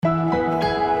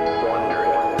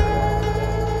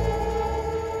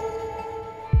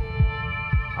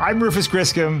I'm Rufus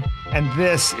Griscom, and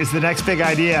this is The Next Big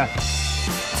Idea.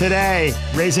 Today,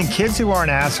 raising kids who aren't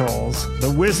assholes,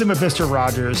 the wisdom of Mr.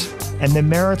 Rogers, and the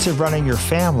merits of running your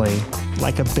family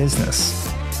like a business.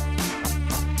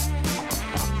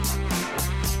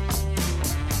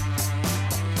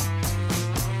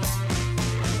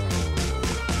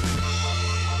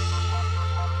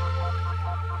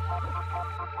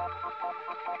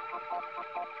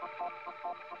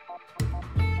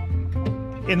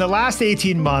 In the last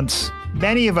 18 months,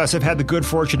 many of us have had the good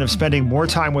fortune of spending more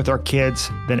time with our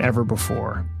kids than ever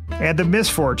before, and the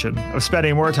misfortune of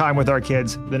spending more time with our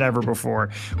kids than ever before.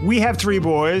 We have 3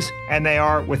 boys, and they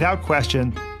are, without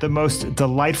question, the most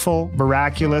delightful,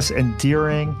 miraculous,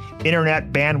 endearing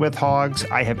internet bandwidth hogs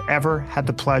I have ever had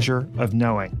the pleasure of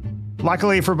knowing.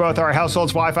 Luckily for both our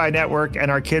household's Wi-Fi network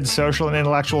and our kids' social and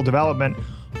intellectual development,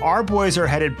 our boys are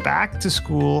headed back to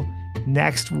school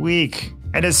next week.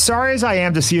 And as sorry as I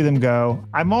am to see them go,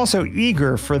 I'm also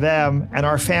eager for them and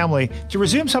our family to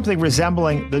resume something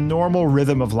resembling the normal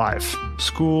rhythm of life.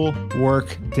 School,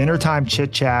 work, dinner time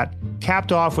chit-chat,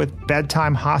 capped off with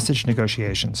bedtime hostage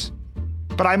negotiations.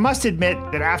 But I must admit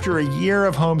that after a year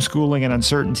of homeschooling and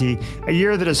uncertainty, a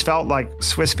year that has felt like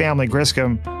Swiss Family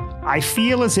Griscom, I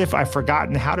feel as if I've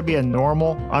forgotten how to be a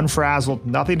normal, unfrazzled,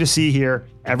 nothing to see here,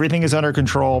 everything is under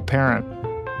control parent.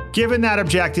 Given that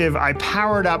objective, I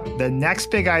powered up the Next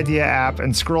Big Idea app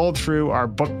and scrolled through our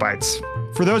book bites.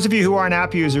 For those of you who aren't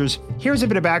app users, here's a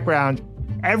bit of background.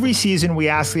 Every season, we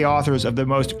ask the authors of the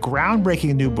most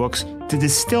groundbreaking new books to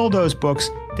distill those books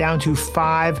down to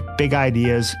 5 big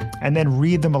ideas and then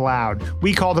read them aloud.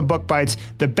 We call them book bites,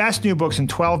 the best new books in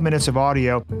 12 minutes of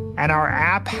audio, and our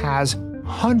app has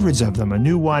hundreds of them, a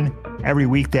new one every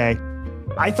weekday.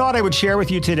 I thought I would share with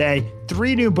you today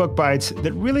 3 new book bites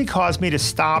that really caused me to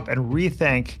stop and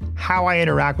rethink how I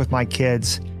interact with my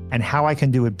kids and how I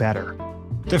can do it better.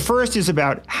 The first is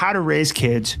about how to raise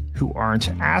kids who aren't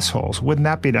assholes. Wouldn't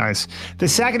that be nice? The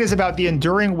second is about the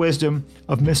enduring wisdom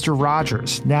of Mr.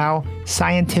 Rogers, now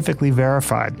scientifically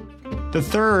verified. The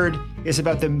third is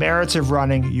about the merits of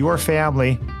running your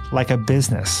family like a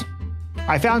business.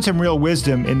 I found some real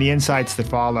wisdom in the insights that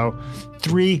follow.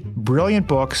 3 brilliant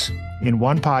books in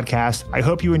one podcast. I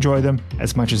hope you enjoy them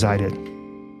as much as I did.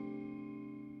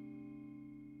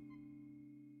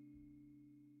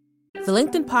 The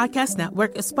LinkedIn Podcast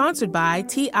Network is sponsored by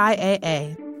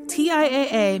TIAA.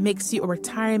 TIAA makes you a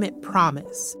retirement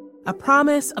promise, a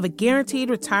promise of a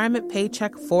guaranteed retirement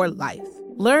paycheck for life.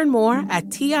 Learn more at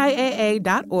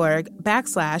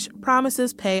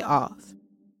TIAA.org/promises pay off.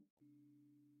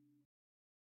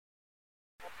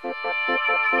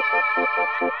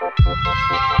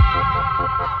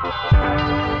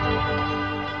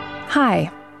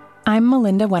 Hi, I'm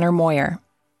Melinda Wenner-Moyer.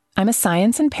 I'm a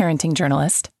science and parenting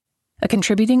journalist, a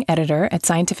contributing editor at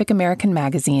Scientific American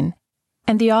magazine,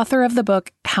 and the author of the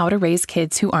book How to Raise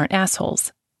Kids Who Aren't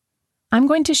Assholes. I'm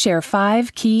going to share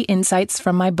 5 key insights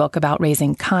from my book about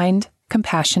raising kind,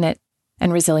 compassionate,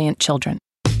 and resilient children.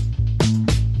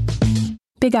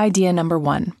 Big idea number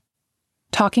 1.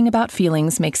 Talking about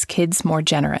feelings makes kids more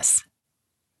generous.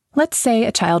 Let's say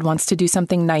a child wants to do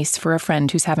something nice for a friend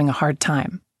who's having a hard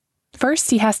time. First,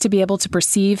 he has to be able to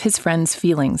perceive his friend's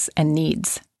feelings and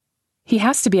needs. He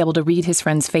has to be able to read his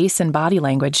friend's face and body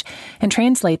language and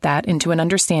translate that into an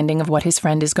understanding of what his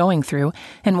friend is going through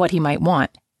and what he might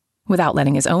want, without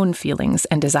letting his own feelings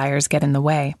and desires get in the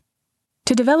way.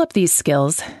 To develop these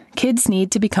skills, kids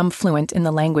need to become fluent in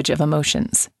the language of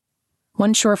emotions.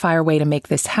 One surefire way to make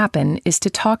this happen is to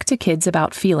talk to kids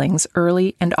about feelings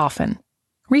early and often.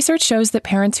 Research shows that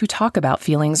parents who talk about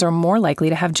feelings are more likely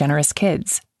to have generous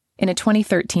kids. In a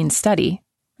 2013 study,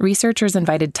 researchers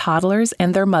invited toddlers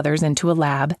and their mothers into a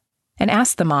lab and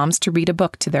asked the moms to read a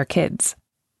book to their kids.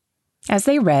 As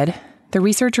they read, the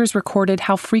researchers recorded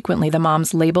how frequently the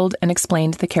moms labeled and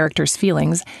explained the characters'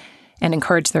 feelings and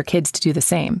encouraged their kids to do the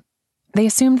same. They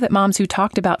assumed that moms who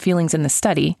talked about feelings in the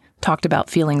study talked about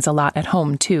feelings a lot at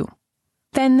home, too.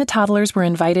 Then the toddlers were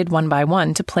invited one by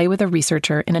one to play with a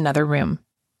researcher in another room.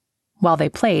 While they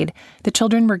played, the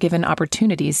children were given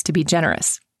opportunities to be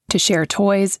generous, to share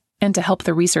toys, and to help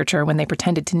the researcher when they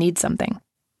pretended to need something.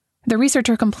 The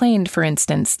researcher complained, for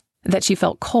instance, that she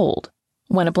felt cold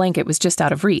when a blanket was just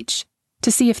out of reach,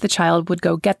 to see if the child would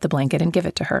go get the blanket and give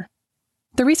it to her.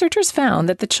 The researchers found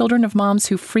that the children of moms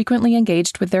who frequently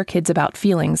engaged with their kids about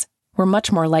feelings were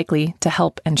much more likely to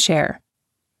help and share.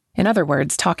 In other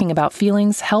words, talking about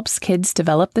feelings helps kids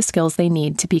develop the skills they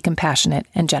need to be compassionate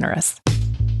and generous.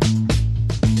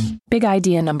 Big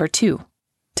idea number 2.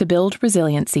 To build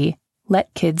resiliency,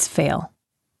 let kids fail.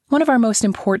 One of our most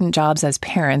important jobs as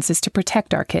parents is to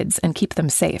protect our kids and keep them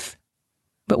safe.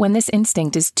 But when this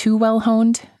instinct is too well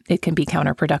honed, it can be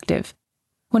counterproductive.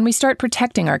 When we start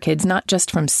protecting our kids not just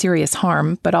from serious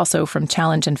harm, but also from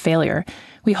challenge and failure,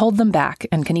 we hold them back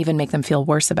and can even make them feel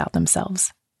worse about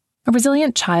themselves. A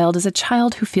resilient child is a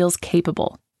child who feels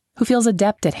capable, who feels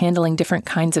adept at handling different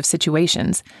kinds of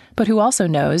situations, but who also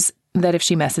knows that if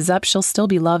she messes up, she'll still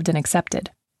be loved and accepted.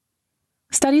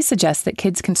 Studies suggest that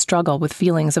kids can struggle with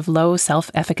feelings of low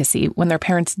self-efficacy when their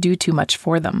parents do too much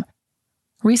for them.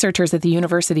 Researchers at the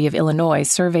University of Illinois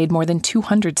surveyed more than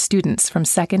 200 students from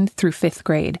 2nd through 5th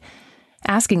grade,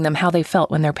 asking them how they felt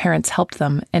when their parents helped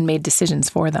them and made decisions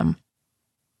for them.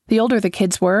 The older the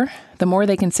kids were, the more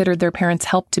they considered their parents'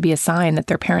 help to be a sign that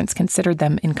their parents considered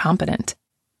them incompetent.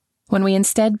 When we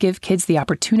instead give kids the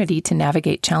opportunity to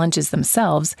navigate challenges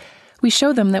themselves, we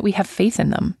show them that we have faith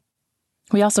in them.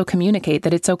 We also communicate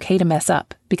that it's okay to mess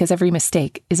up, because every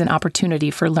mistake is an opportunity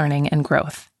for learning and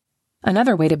growth.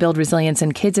 Another way to build resilience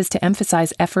in kids is to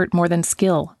emphasize effort more than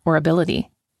skill or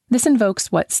ability. This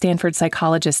invokes what Stanford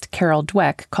psychologist Carol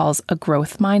Dweck calls a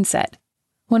growth mindset.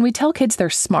 When we tell kids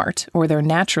they're smart or they're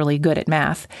naturally good at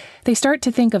math, they start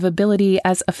to think of ability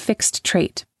as a fixed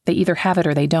trait. They either have it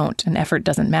or they don't, and effort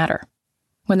doesn't matter.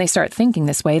 When they start thinking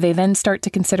this way, they then start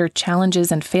to consider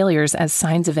challenges and failures as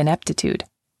signs of ineptitude.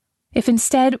 If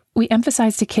instead we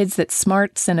emphasize to kids that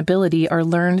smarts and ability are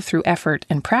learned through effort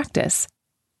and practice,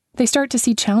 they start to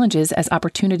see challenges as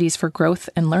opportunities for growth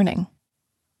and learning.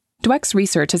 Dweck's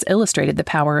research has illustrated the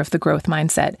power of the growth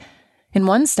mindset. In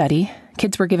one study,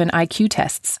 kids were given IQ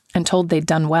tests and told they'd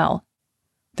done well.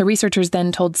 The researchers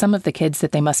then told some of the kids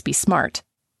that they must be smart.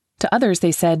 To others,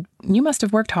 they said, "You must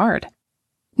have worked hard."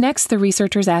 Next, the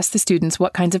researchers asked the students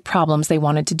what kinds of problems they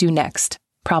wanted to do next,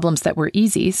 problems that were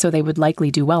easy so they would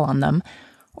likely do well on them,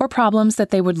 or problems that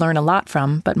they would learn a lot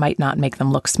from but might not make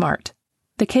them look smart.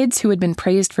 The kids who had been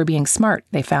praised for being smart,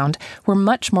 they found, were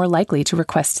much more likely to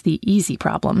request the easy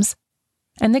problems.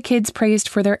 And the kids praised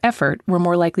for their effort were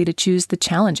more likely to choose the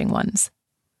challenging ones.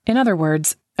 In other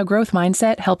words, a growth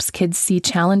mindset helps kids see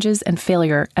challenges and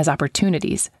failure as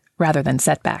opportunities rather than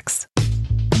setbacks.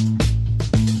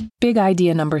 Big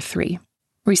idea number 3.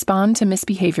 Respond to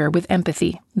misbehavior with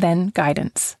empathy, then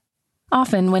guidance.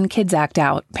 Often when kids act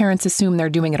out, parents assume they're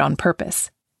doing it on purpose.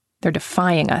 They're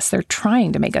defying us, they're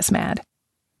trying to make us mad.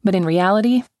 But in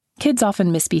reality, kids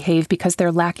often misbehave because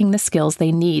they're lacking the skills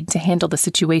they need to handle the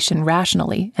situation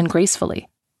rationally and gracefully.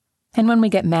 And when we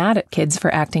get mad at kids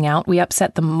for acting out, we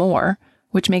upset them more,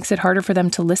 which makes it harder for them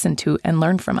to listen to and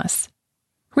learn from us.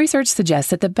 Research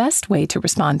suggests that the best way to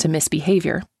respond to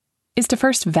misbehavior is to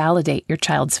first validate your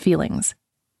child's feelings.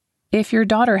 If your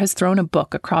daughter has thrown a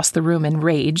book across the room in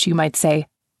rage, you might say,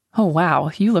 "Oh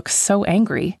wow, you look so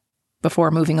angry,"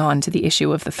 before moving on to the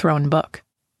issue of the thrown book.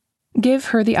 Give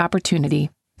her the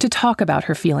opportunity to talk about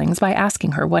her feelings by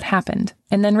asking her what happened,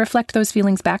 and then reflect those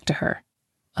feelings back to her.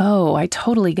 "Oh, I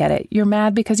totally get it. You're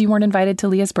mad because you weren't invited to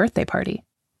Leah's birthday party."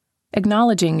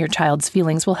 Acknowledging your child's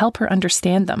feelings will help her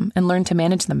understand them and learn to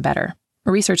manage them better.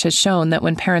 Research has shown that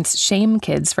when parents shame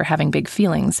kids for having big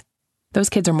feelings, those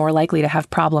kids are more likely to have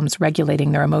problems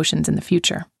regulating their emotions in the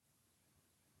future.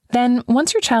 Then,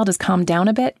 once your child has calmed down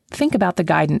a bit, think about the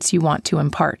guidance you want to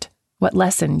impart, what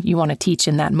lesson you want to teach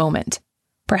in that moment.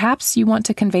 Perhaps you want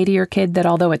to convey to your kid that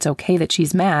although it's okay that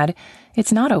she's mad,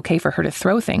 it's not okay for her to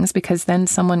throw things because then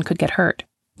someone could get hurt.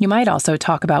 You might also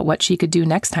talk about what she could do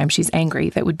next time she's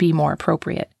angry that would be more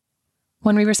appropriate.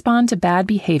 When we respond to bad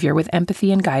behavior with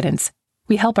empathy and guidance,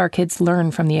 we help our kids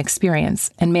learn from the experience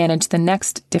and manage the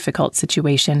next difficult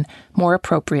situation more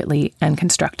appropriately and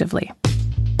constructively.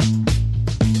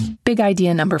 Big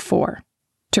idea number 4.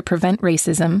 To prevent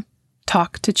racism,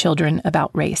 talk to children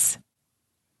about race.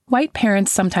 White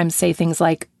parents sometimes say things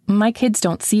like, "My kids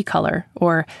don't see color,"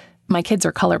 or "My kids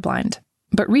are colorblind."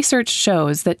 But research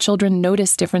shows that children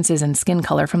notice differences in skin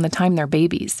color from the time they're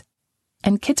babies.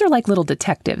 And kids are like little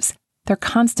detectives. They're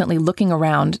constantly looking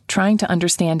around, trying to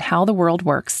understand how the world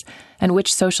works and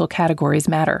which social categories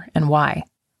matter and why.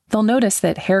 They'll notice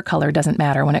that hair color doesn't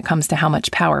matter when it comes to how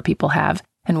much power people have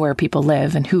and where people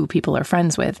live and who people are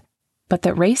friends with, but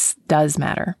that race does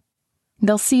matter.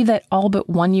 They'll see that all but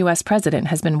one U.S. president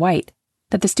has been white,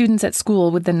 that the students at school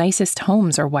with the nicest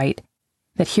homes are white,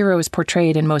 that heroes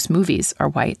portrayed in most movies are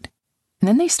white. And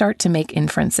then they start to make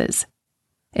inferences.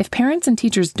 If parents and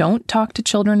teachers don't talk to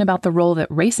children about the role that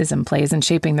racism plays in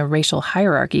shaping the racial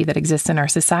hierarchy that exists in our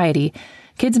society,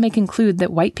 kids may conclude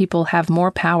that white people have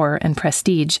more power and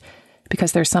prestige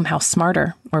because they're somehow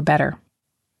smarter or better.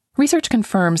 Research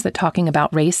confirms that talking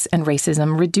about race and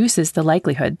racism reduces the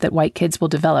likelihood that white kids will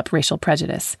develop racial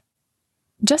prejudice.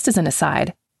 Just as an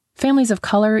aside, families of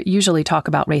color usually talk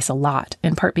about race a lot,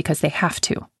 in part because they have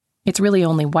to. It's really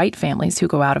only white families who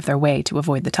go out of their way to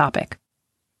avoid the topic.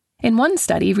 In one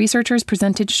study, researchers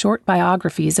presented short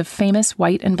biographies of famous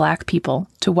white and black people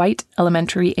to white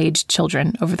elementary-aged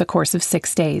children over the course of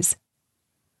 6 days.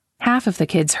 Half of the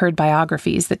kids heard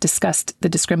biographies that discussed the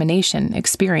discrimination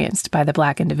experienced by the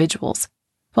black individuals,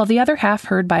 while the other half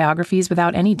heard biographies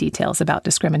without any details about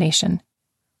discrimination.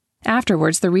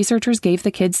 Afterwards, the researchers gave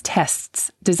the kids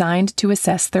tests designed to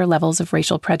assess their levels of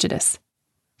racial prejudice.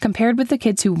 Compared with the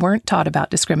kids who weren't taught about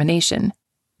discrimination,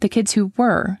 the kids who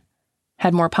were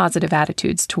had more positive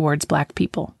attitudes towards black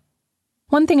people.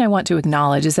 One thing I want to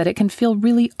acknowledge is that it can feel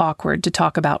really awkward to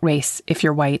talk about race if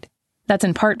you're white. That's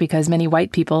in part because many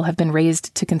white people have been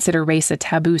raised to consider race a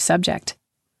taboo subject.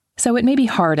 So it may be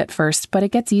hard at first, but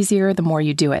it gets easier the more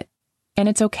you do it. And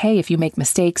it's okay if you make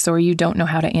mistakes or you don't know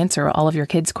how to answer all of your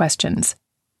kids' questions.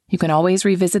 You can always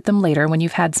revisit them later when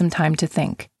you've had some time to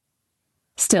think.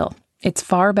 Still, it's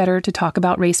far better to talk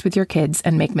about race with your kids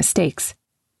and make mistakes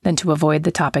than to avoid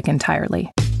the topic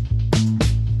entirely.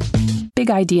 Big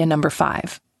idea number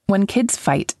 5. When kids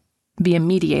fight, be a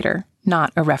mediator,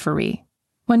 not a referee.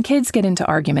 When kids get into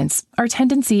arguments, our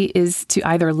tendency is to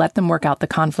either let them work out the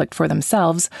conflict for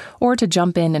themselves or to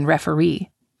jump in and referee,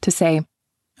 to say,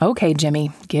 "Okay, Jimmy,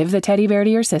 give the teddy bear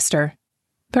to your sister."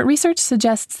 But research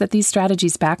suggests that these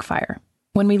strategies backfire.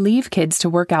 When we leave kids to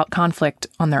work out conflict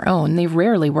on their own, they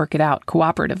rarely work it out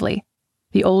cooperatively.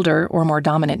 The older or more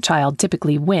dominant child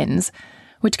typically wins,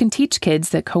 which can teach kids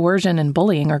that coercion and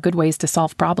bullying are good ways to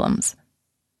solve problems.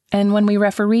 And when we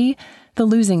referee, the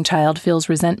losing child feels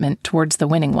resentment towards the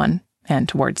winning one, and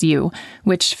towards you,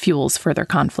 which fuels further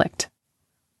conflict.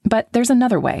 But there's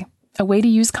another way, a way to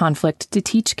use conflict to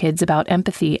teach kids about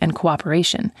empathy and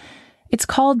cooperation. It's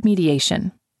called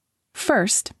mediation.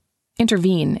 First,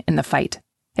 intervene in the fight.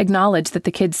 Acknowledge that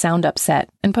the kids sound upset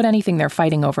and put anything they're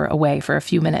fighting over away for a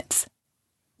few minutes.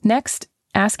 Next,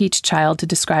 ask each child to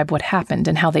describe what happened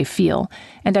and how they feel,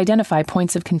 and identify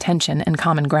points of contention and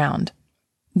common ground.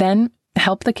 Then,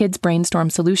 help the kids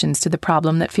brainstorm solutions to the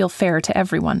problem that feel fair to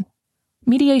everyone.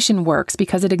 Mediation works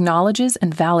because it acknowledges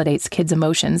and validates kids'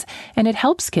 emotions, and it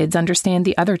helps kids understand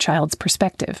the other child's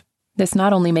perspective. This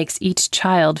not only makes each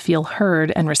child feel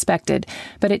heard and respected,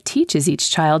 but it teaches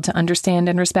each child to understand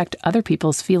and respect other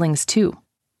people's feelings too.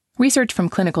 Research from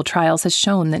clinical trials has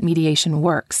shown that mediation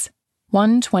works.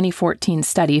 One 2014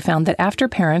 study found that after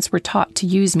parents were taught to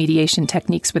use mediation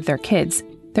techniques with their kids,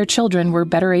 their children were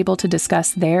better able to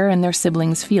discuss their and their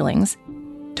siblings' feelings,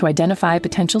 to identify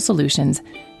potential solutions,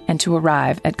 and to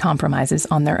arrive at compromises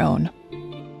on their own.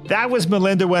 That was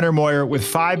Melinda Wenner-Moyer with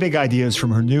 5 big ideas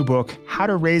from her new book, How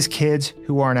to Raise Kids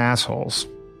Who Aren't Assholes.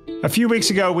 A few weeks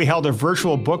ago, we held a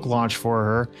virtual book launch for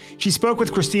her. She spoke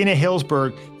with Christina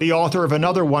Hillsberg, the author of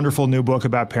another wonderful new book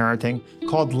about parenting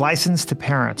called License to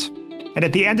Parent. And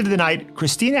at the end of the night,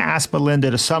 Christina asked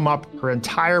Melinda to sum up her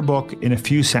entire book in a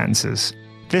few sentences.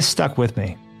 This stuck with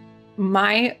me.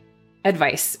 My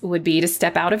advice would be to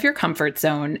step out of your comfort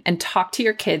zone and talk to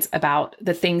your kids about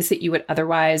the things that you would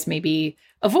otherwise maybe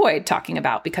avoid talking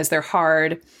about because they're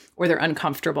hard or they're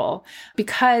uncomfortable.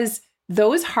 Because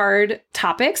those hard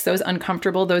topics, those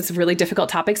uncomfortable, those really difficult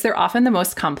topics, they're often the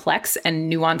most complex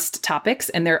and nuanced topics,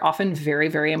 and they're often very,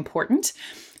 very important.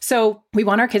 So we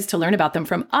want our kids to learn about them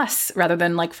from us rather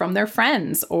than like from their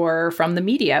friends or from the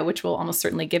media, which will almost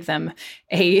certainly give them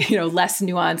a, less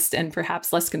nuanced and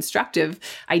perhaps less constructive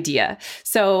idea.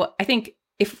 So I think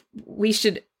if we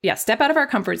should, step out of our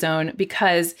comfort zone,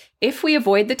 because if we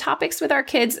avoid the topics with our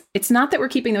kids, it's not that we're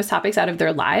keeping those topics out of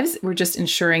their lives. We're just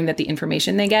ensuring that the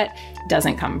information they get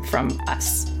doesn't come from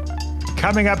us.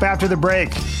 Coming up after the break,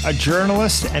 a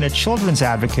journalist and a children's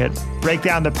advocate break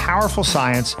down the powerful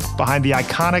science behind the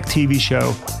iconic TV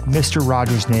show, Mr.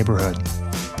 Rogers' Neighborhood.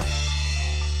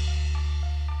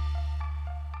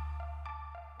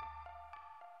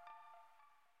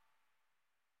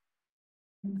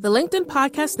 The LinkedIn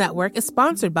Podcast Network is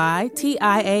sponsored by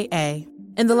TIAA.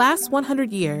 In the last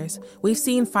 100 years, we've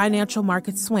seen financial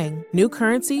markets swing, new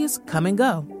currencies come and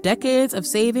go, decades of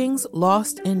savings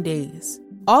lost in days.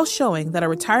 All showing that a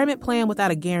retirement plan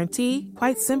without a guarantee,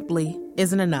 quite simply,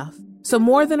 isn't enough. So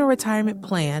more than a retirement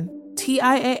plan,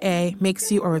 TIAA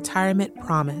makes you a retirement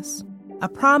promise. A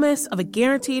promise of a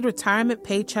guaranteed retirement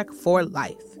paycheck for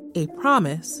life. A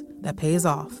promise that pays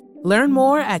off. Learn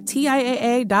more at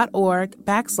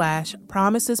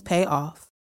TIAA.org/promisespayoff.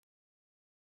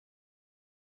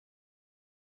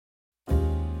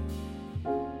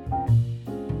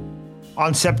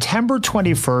 On September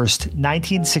 21st,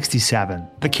 1967,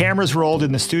 the cameras rolled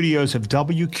in the studios of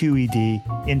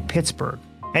WQED in Pittsburgh,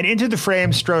 and into the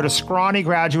frame strode a scrawny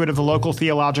graduate of the local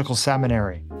theological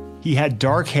seminary. He had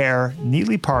dark hair,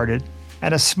 neatly parted,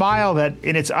 and a smile that,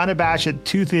 in its unabashed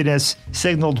toothiness,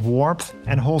 signaled warmth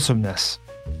and wholesomeness.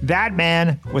 That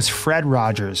man was Fred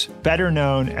Rogers, better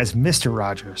known as Mr.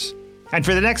 Rogers. And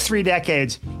for the next 3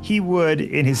 decades, he would,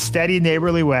 in his steady,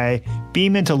 neighborly way,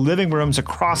 beam into living rooms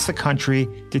across the country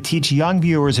to teach young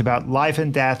viewers about life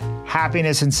and death,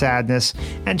 happiness and sadness,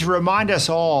 and to remind us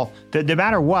all that no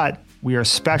matter what, we are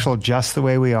special just the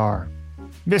way we are.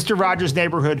 Mr. Rogers'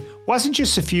 Neighborhood wasn't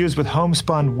just suffused with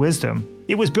homespun wisdom.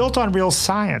 It was built on real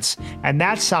science, and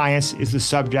that science is the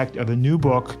subject of a new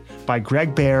book by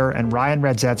Greg Bear and Ryan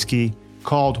Radzetsky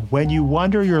called When You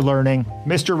Wonder You're Learning,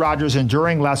 Mr. Rogers'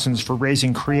 Enduring Lessons for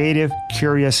Raising Creative,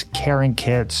 Curious, Caring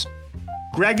Kids.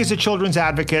 Greg is a children's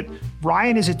advocate.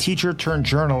 Ryan is a teacher turned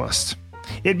journalist.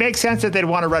 It makes sense that they'd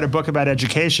want to write a book about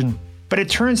education, but it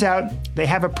turns out they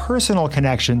have a personal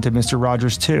connection to Mr.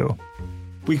 Rogers too.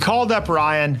 We called up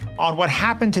Ryan on what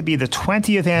happened to be the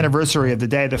 20th anniversary of the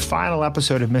day the final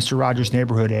episode of Mr. Rogers'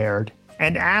 Neighborhood aired,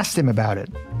 and asked him about it.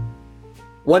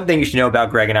 One thing you should know about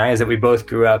Greg and I is that we both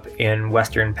grew up in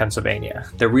Western Pennsylvania,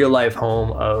 the real-life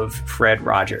home of Fred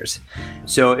Rogers.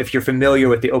 So if you're familiar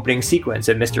with the opening sequence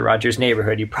of Mr. Rogers'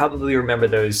 Neighborhood, you probably remember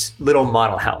those little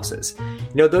model houses.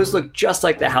 You know, those look just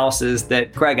like the houses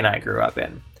that Greg and I grew up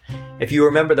in. If you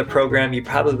remember the program, you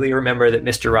probably remember that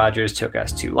Mr. Rogers took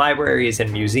us to libraries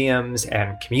and museums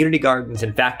and community gardens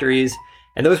and factories.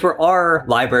 And those were our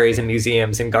libraries and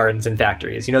museums and gardens and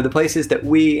factories, you know, the places that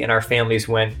we and our families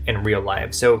went in real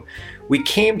life. So we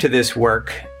came to this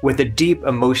work with a deep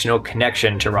emotional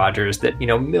connection to Rogers that, you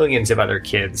know, millions of other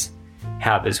kids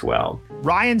have as well.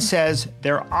 Ryan says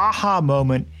their aha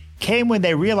moment came when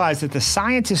they realized that the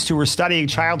scientists who were studying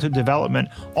childhood development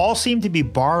all seemed to be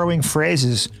borrowing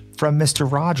phrases from Mr.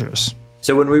 Rogers.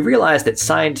 So when we realized that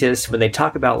scientists, when they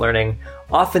talk about learning,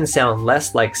 often sound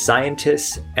less like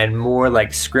scientists and more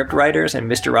like script writers in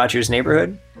Mr. Rogers'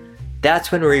 Neighborhood,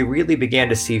 that's when we really began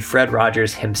to see Fred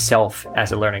Rogers himself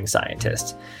as a learning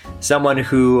scientist, someone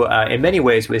who in many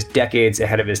ways was decades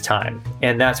ahead of his time.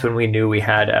 And that's when we knew we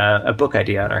had a book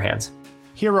idea on our hands.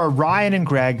 Here are Ryan and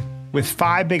Greg with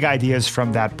 5 big ideas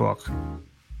from that book.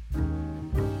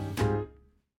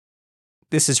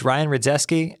 This is Ryan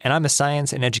Radzetsky, and I'm a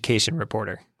science and education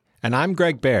reporter. And I'm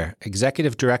Greg Bear,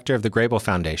 Executive Director of the Grable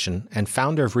Foundation and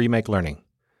founder of Remake Learning.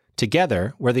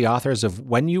 Together, we're the authors of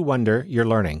When You Wonder You're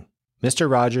Learning,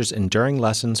 Mr. Rogers' Enduring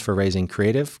Lessons for Raising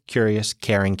Creative, Curious,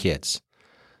 Caring Kids.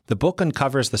 The book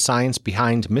uncovers the science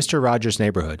behind Mr. Rogers'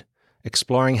 Neighborhood,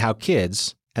 exploring how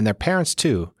kids, and their parents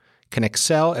too, can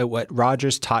excel at what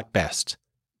Rogers taught best,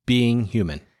 being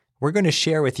human. We're going to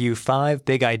share with you 5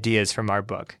 big ideas from our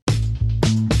book.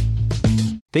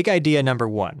 Big idea number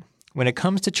 1. When it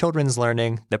comes to children's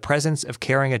learning, the presence of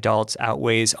caring adults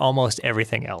outweighs almost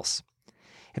everything else.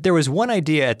 If there was one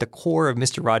idea at the core of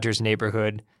Mr. Rogers'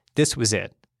 Neighborhood, this was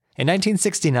it. In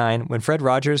 1969, when Fred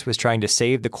Rogers was trying to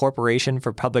save the Corporation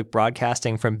for Public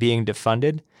Broadcasting from being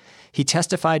defunded, he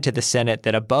testified to the Senate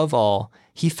that above all,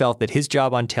 he felt that his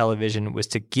job on television was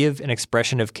to give an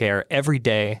expression of care every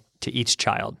day to each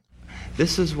child.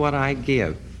 This is what I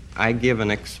give. I give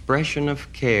an expression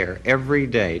of care every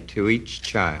day to each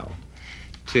child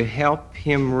to help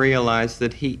him realize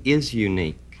that he is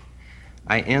unique.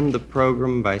 I end the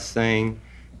program by saying,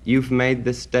 you've made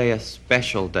this day a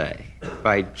special day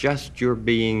by just your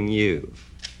being you.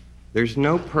 There's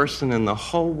no person in the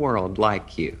whole world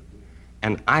like you,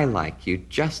 and I like you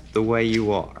just the way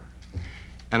you are.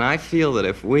 And I feel that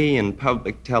if we in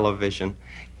public television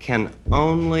can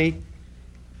only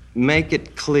make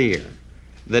it clear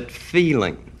that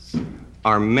feelings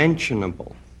are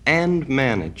mentionable and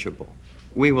manageable,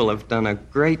 we will have done a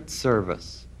great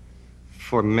service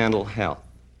for mental health.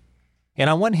 And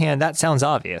on one hand, that sounds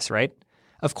obvious, right?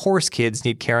 Of course kids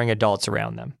need caring adults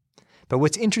around them. But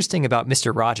what's interesting about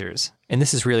Mr. Rogers, and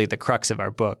this is really the crux of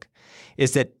our book,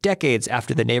 is that decades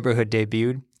after the Neighborhood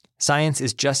debuted, science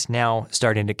is just now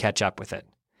starting to catch up with it.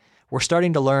 We're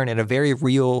starting to learn in a very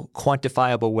real,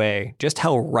 quantifiable way just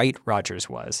how right Rogers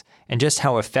was and just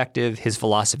how effective his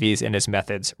philosophies and his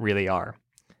methods really are.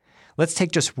 Let's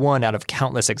take just one out of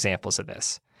countless examples of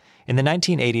this. In the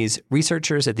 1980s,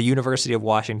 researchers at the University of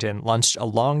Washington launched a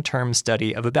long-term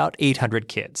study of about 800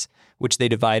 kids, which they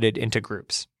divided into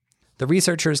groups. The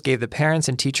researchers gave the parents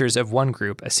and teachers of one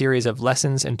group a series of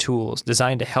lessons and tools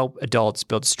designed to help adults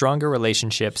build stronger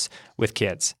relationships with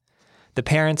kids. The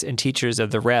parents and teachers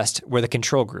of the rest were the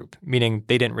control group, meaning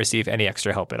they didn't receive any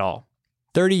extra help at all.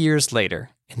 30 years later,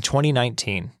 in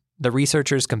 2019, the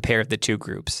researchers compared the two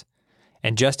groups.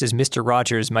 And just as Mr.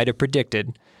 Rogers might have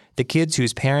predicted, the kids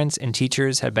whose parents and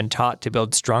teachers had been taught to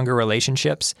build stronger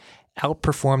relationships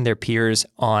outperformed their peers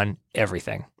on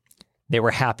everything. They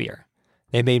were happier.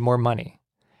 They made more money.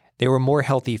 They were more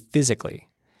healthy physically.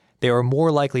 They were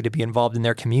more likely to be involved in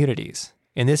their communities.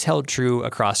 And this held true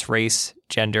across race,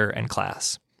 gender, and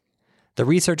class. The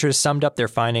researchers summed up their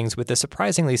findings with a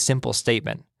surprisingly simple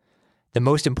statement. The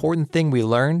most important thing we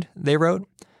learned, they wrote,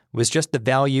 was just the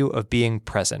value of being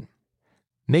present.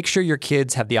 Make sure your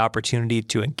kids have the opportunity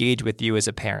to engage with you as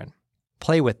a parent.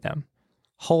 Play with them.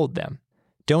 Hold them.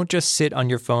 Don't just sit on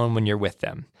your phone when you're with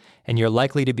them, and you're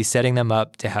likely to be setting them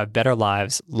up to have better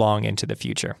lives long into the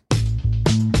future.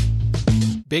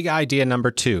 Big idea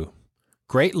number 2.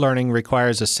 Great learning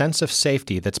requires a sense of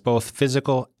safety that's both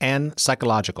physical and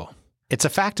psychological. It's a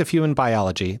fact of human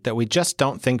biology that we just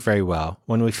don't think very well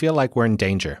when we feel like we're in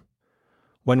danger.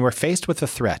 When we're faced with a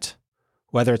threat,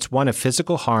 whether it's one of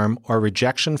physical harm or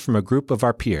rejection from a group of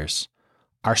our peers,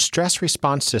 our stress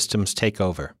response systems take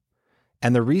over.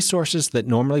 And the resources that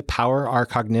normally power our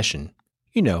cognition,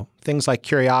 things like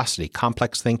curiosity,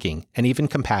 complex thinking, and even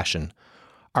compassion,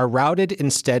 are routed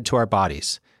instead to our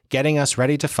bodies, getting us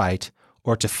ready to fight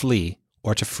or to flee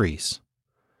or to freeze.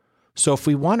 So if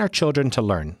we want our children to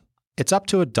learn, it's up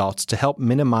to adults to help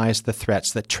minimize the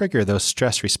threats that trigger those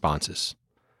stress responses.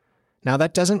 Now,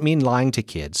 that doesn't mean lying to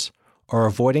kids, or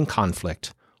avoiding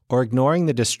conflict, or ignoring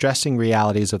the distressing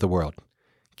realities of the world.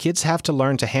 Kids have to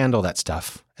learn to handle that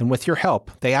stuff, and with your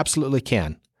help, they absolutely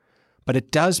can. But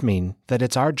it does mean that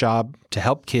it's our job to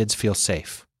help kids feel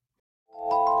safe.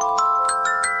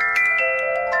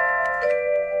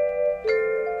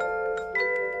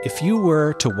 If you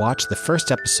were to watch the first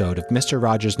episode of Mr.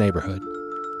 Rogers' Neighborhood,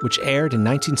 which aired in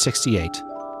 1968,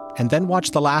 and then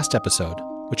watch the last episode,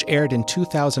 which aired in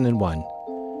 2001,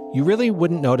 you really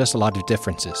wouldn't notice a lot of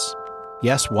differences.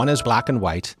 Yes, one is black and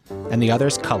white, and the other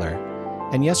is color.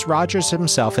 And yes, Rogers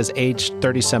himself has aged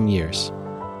 30-some years.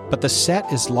 But the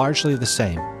set is largely the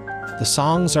same. The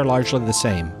songs are largely the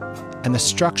same. And the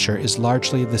structure is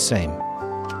largely the same.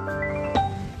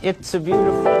 It's a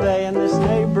beautiful day in this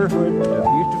neighborhood, a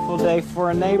beautiful day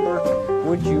for a neighbor.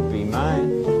 Would you be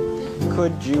mine?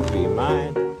 Could you be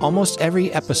mine? Almost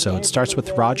every episode starts with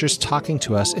Rogers talking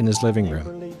to us in his living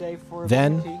room.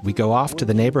 Then we go off to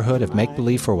the neighborhood of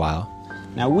make-believe for a while.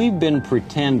 Now, we've been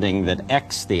pretending that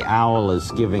X the Owl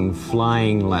is giving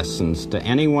flying lessons to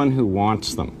anyone who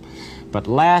wants them. But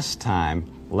last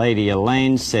time, Lady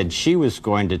Elaine said she was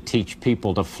going to teach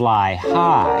people to fly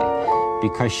high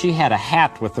because she had a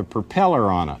hat with a propeller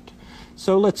on it.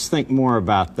 So let's think more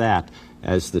about that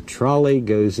as the trolley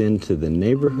goes into the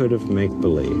neighborhood of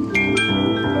make-believe.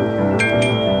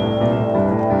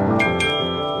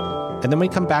 And then we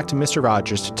come back to Mr.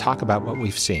 Rogers to talk about what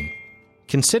we've seen.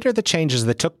 Consider the changes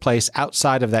that took place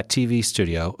outside of that TV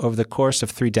studio over the course of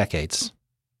 3 decades.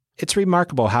 It's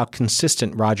remarkable how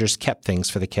consistent Rogers kept things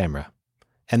for the camera.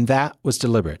 And that was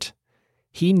deliberate.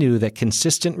 He knew that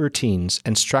consistent routines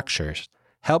and structures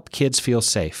help kids feel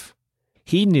safe.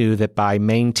 He knew that by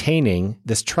maintaining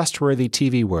this trustworthy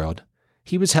TV world,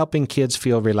 he was helping kids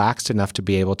feel relaxed enough to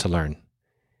be able to learn.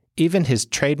 Even his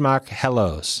trademark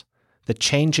hellos, the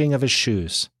changing of his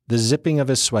shoes, the zipping of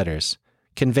his sweaters,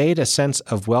 conveyed a sense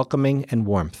of welcoming and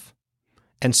warmth.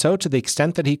 And so, to the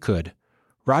extent that he could,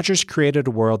 Rogers created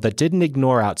a world that didn't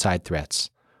ignore outside threats,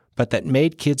 but that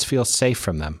made kids feel safe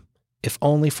from them, if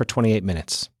only for 28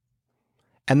 minutes.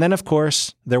 And then, of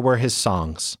course, there were his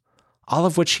songs, all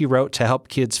of which he wrote to help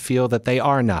kids feel that they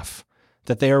are enough,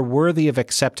 that they are worthy of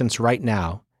acceptance right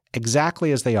now,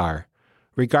 exactly as they are,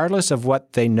 regardless of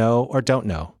what they know or don't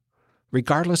know,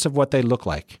 regardless of what they look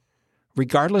like,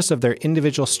 regardless of their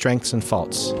individual strengths and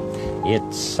faults.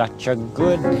 It's such a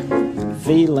good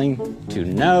feeling to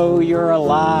know you're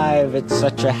alive. It's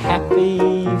such a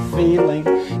happy feeling.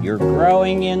 You're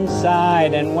growing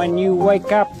inside, and when you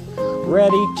wake up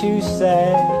ready to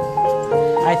say,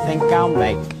 I think I'll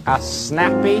make a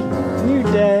snappy new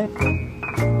day.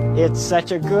 It's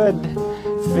such a good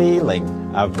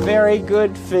feeling, a very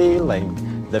good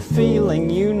feeling, the feeling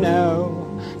you know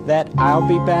that I'll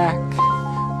be back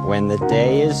when the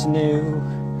day is new,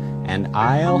 and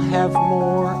I'll have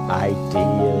more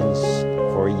ideas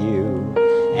for you,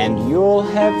 and you'll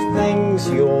have things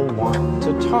you'll want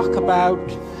to talk about.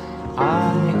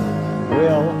 I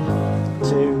will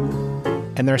too.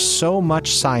 And there's so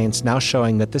much science now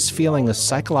showing that this feeling of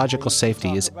psychological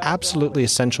safety is absolutely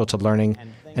essential to learning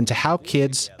and to how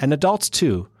kids, and adults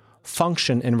too,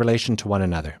 function in relation to one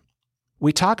another.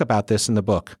 We talk about this in the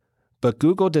book, but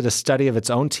Google did a study of its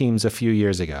own teams a few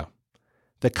years ago.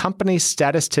 The company's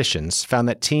statisticians found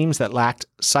that teams that lacked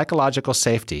psychological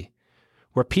safety,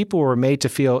 where people were made to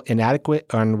feel inadequate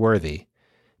or unworthy,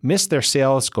 missed their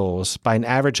sales goals by an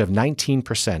average of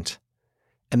 19%.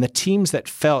 and the teams that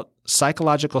felt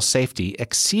psychological safety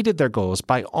exceeded their goals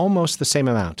by almost the same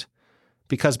amount,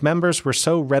 because members were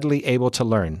so readily able to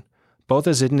learn, both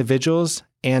as individuals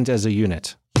and as a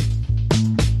unit.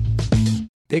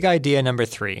 Big idea number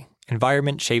 3,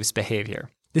 environment shapes behavior.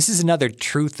 This is another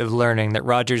truth of learning that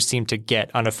Rogers seemed to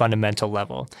get on a fundamental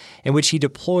level, and which he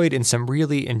deployed in some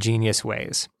really ingenious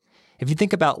ways. If you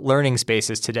think about learning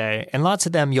spaces today, in lots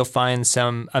of them you'll find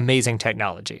some amazing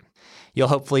technology. You'll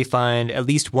hopefully find at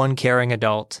least one caring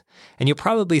adult, and you'll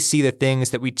probably see the things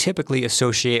that we typically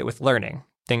associate with learning,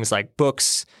 things like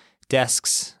books,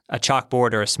 desks, a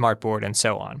chalkboard or a smartboard, and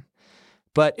so on.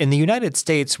 But in the United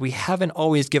States, we haven't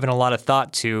always given a lot of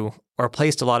thought to or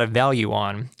placed a lot of value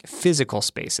on physical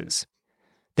spaces.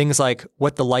 Things like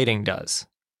what the lighting does,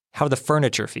 how the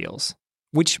furniture feels,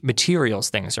 which materials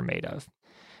things are made of.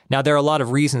 Now, there are a lot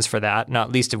of reasons for that,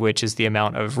 not least of which is the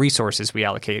amount of resources we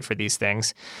allocate for these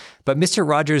things. But Mr.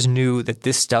 Rogers knew that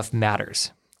this stuff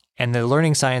matters, and the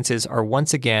learning sciences are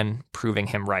once again proving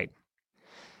him right.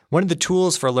 One of the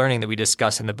tools for learning that we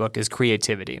discuss in the book is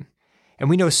creativity. And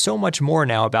we know so much more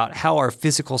now about how our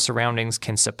physical surroundings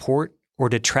can support or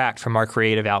detract from our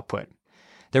creative output.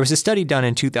 There was a study done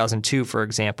in 2002, for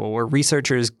example, where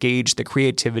researchers gauged the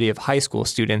creativity of high school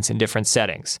students in different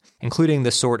settings, including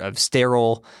the sort of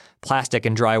sterile, plastic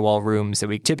and drywall rooms that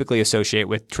we typically associate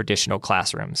with traditional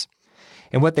classrooms.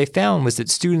 And what they found was that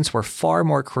students were far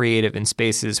more creative in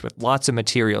spaces with lots of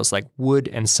materials like wood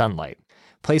and sunlight,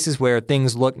 places where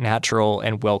things look natural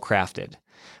and well-crafted.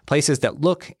 Places that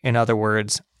look, in other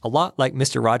words, a lot like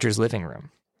Mr. Rogers' living room.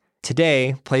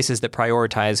 Today, places that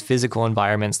prioritize physical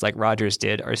environments like Rogers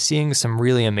did are seeing some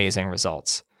really amazing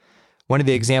results. One of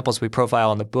the examples we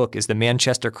profile in the book is the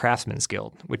Manchester Craftsmen's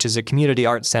Guild, which is a community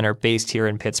arts center based here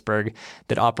in Pittsburgh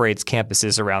that operates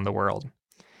campuses around the world.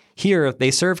 Here,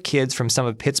 they serve kids from some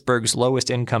of Pittsburgh's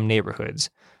lowest income neighborhoods,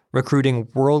 recruiting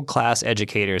world-class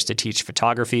educators to teach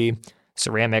photography,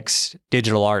 ceramics,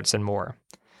 digital arts, and more.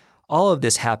 All of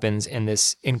this happens in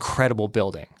this incredible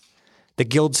building. The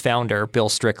Guild's founder, Bill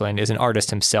Strickland, is an artist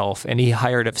himself, and he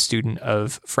hired a student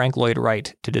of Frank Lloyd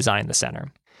Wright to design the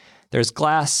center. There's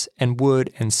glass and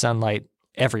wood and sunlight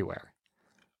everywhere.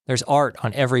 There's art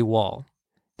on every wall.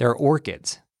 There are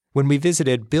orchids. When we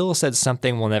visited, Bill said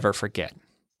something we'll never forget.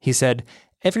 He said,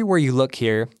 "Everywhere you look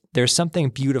here, there's something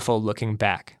beautiful looking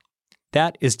back.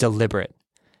 That is deliberate.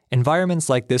 Environments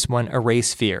like this one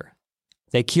erase fear.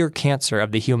 They cure cancer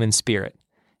of the human spirit,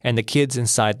 and the kids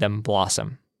inside them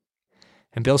blossom."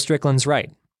 And Bill Strickland's right.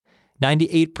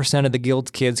 98% of the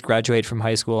Guild's kids graduate from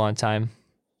high school on time.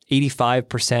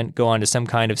 85% go on to some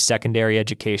kind of secondary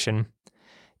education.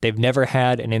 They've never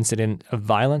had an incident of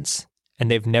violence,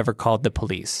 and they've never called the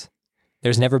police.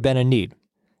 There's never been a need.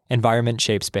 Environment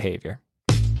shapes behavior.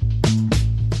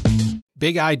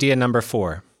 Big idea number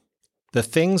 4. The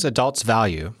things adults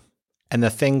value and the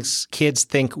things kids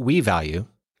think we value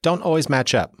don't always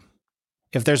match up.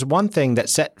 If there's one thing that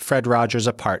set Fred Rogers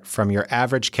apart from your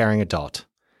average caring adult,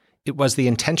 it was the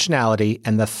intentionality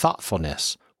and the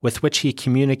thoughtfulness with which he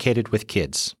communicated with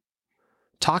kids.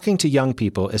 Talking to young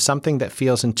people is something that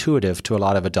feels intuitive to a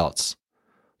lot of adults.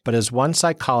 But as one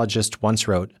psychologist once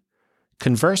wrote,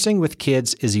 conversing with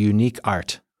kids is a unique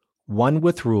art, one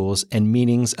with rules and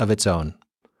meanings of its own.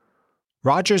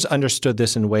 Rogers understood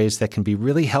this in ways that can be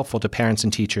really helpful to parents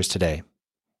and teachers today.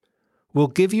 We'll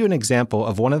give you an example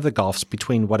of one of the gulfs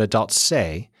between what adults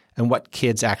say and what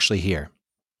kids actually hear.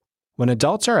 When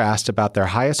adults are asked about their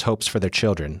highest hopes for their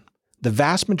children, the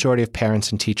vast majority of parents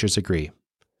and teachers agree.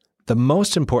 The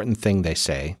most important thing they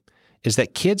say is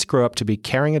that kids grow up to be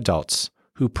caring adults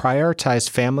who prioritize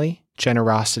family,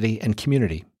 generosity, and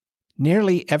community.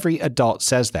 Nearly every adult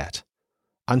says that.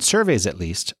 On surveys at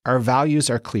least, our values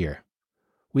are clear.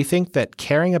 We think that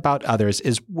caring about others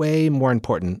is way more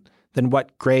important than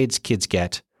what grades kids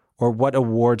get or what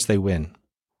awards they win.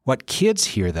 What kids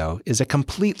hear, though, is a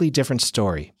completely different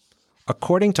story.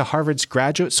 According to Harvard's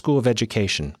Graduate School of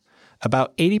Education,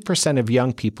 about 80% of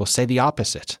young people say the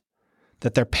opposite,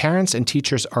 that their parents and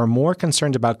teachers are more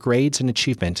concerned about grades and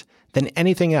achievement than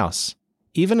anything else.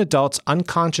 Even adults'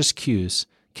 unconscious cues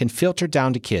can filter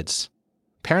down to kids.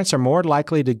 Parents are more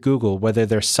likely to Google whether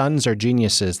their sons are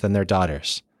geniuses than their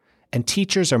daughters. And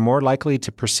teachers are more likely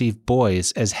to perceive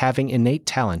boys as having innate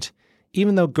talent,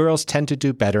 even though girls tend to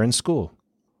do better in school.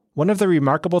 One of the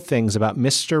remarkable things about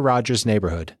Mr. Rogers'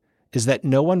 Neighborhood is that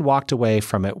no one walked away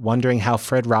from it wondering how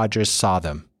Fred Rogers saw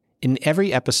them. In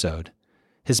every episode,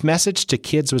 his message to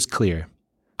kids was clear.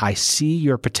 I see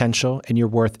your potential and your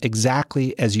worth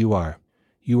exactly as you are.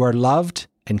 You are loved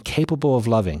and capable of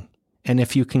loving. And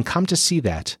if you can come to see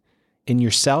that in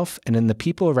yourself and in the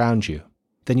people around you,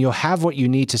 then you'll have what you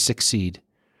need to succeed,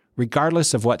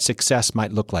 regardless of what success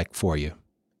might look like for you.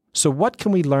 So what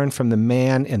can we learn from the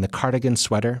man in the cardigan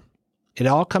sweater? It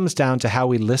all comes down to how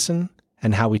we listen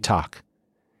and how we talk.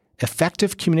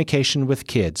 Effective communication with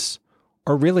kids,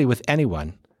 or really with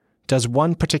anyone, does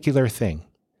one particular thing.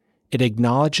 It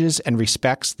acknowledges and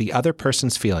respects the other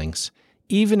person's feelings,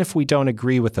 even if we don't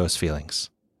agree with those feelings.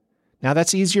 Now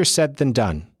that's easier said than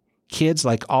done. Kids,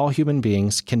 like all human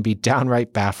beings, can be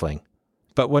downright baffling.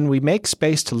 But when we make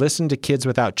space to listen to kids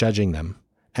without judging them,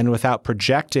 and without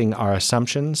projecting our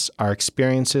assumptions, our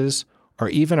experiences, or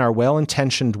even our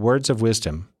well-intentioned words of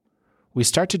wisdom, we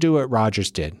start to do what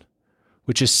Rogers did,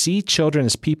 which is see children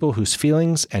as people whose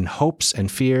feelings and hopes and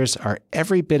fears are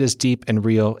every bit as deep and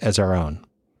real as our own.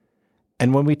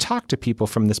 And when we talk to people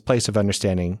from this place of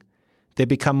understanding, they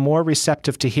become more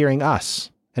receptive to hearing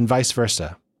us, and vice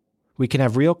versa. We can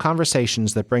have real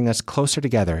conversations that bring us closer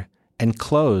together and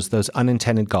close those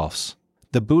unintended gulfs.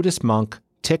 The Buddhist monk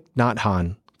Thich Nhat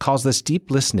Hanh calls this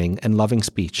deep listening and loving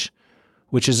speech,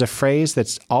 which is a phrase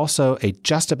that's also a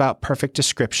just about perfect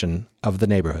description of the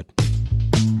neighborhood.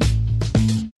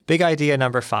 Big idea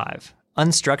number 5.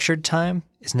 Unstructured time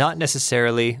is not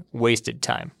necessarily wasted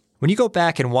time. When you go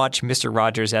back and watch Mr.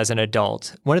 Rogers as an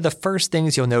adult, one of the first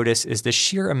things you'll notice is the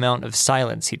sheer amount of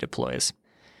silence he deploys.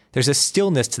 There's a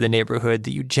stillness to the neighborhood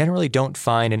that you generally don't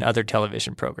find in other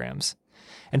television programs.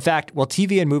 In fact, while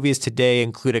TV and movies today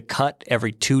include a cut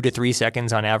every 2 to 3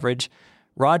 seconds on average,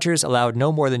 Rogers allowed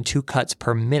no more than 2 cuts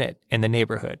per minute in the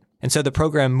neighborhood. And so the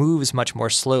program moves much more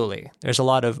slowly. There's a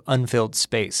lot of unfilled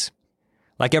space.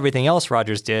 Like everything else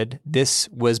Rogers did, this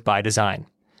was by design.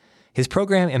 His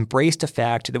program embraced a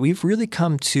fact that we've really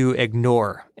come to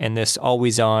ignore in this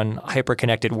always-on,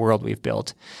 hyper-connected world we've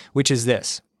built, which is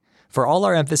this. For all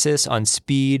our emphasis on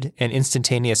speed and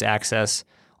instantaneous access,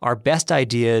 our best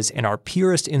ideas and our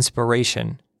purest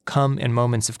inspiration come in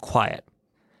moments of quiet,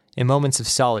 in moments of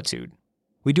solitude.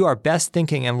 We do our best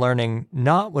thinking and learning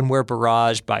not when we're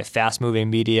barraged by fast-moving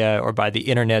media or by the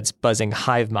internet's buzzing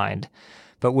hive mind,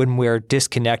 but when we're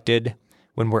disconnected,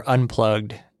 when we're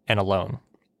unplugged and alone.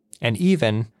 And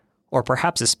even, or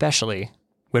perhaps especially,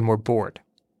 when we're bored.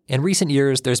 In recent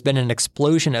years, there's been an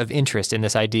explosion of interest in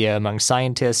this idea among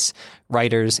scientists,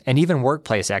 writers, and even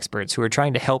workplace experts who are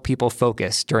trying to help people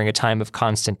focus during a time of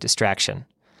constant distraction.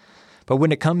 But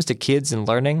when it comes to kids and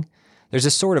learning, there's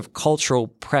a sort of cultural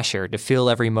pressure to fill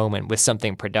every moment with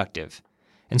something productive.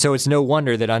 And so it's no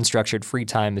wonder that unstructured free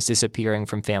time is disappearing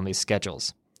from families'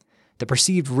 schedules. The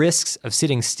perceived risks of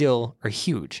sitting still are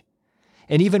huge.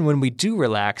 And even when we do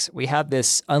relax, we have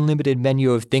this unlimited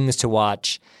menu of things to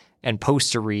watch and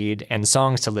posts to read and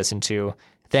songs to listen to,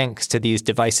 thanks to these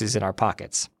devices in our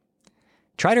pockets.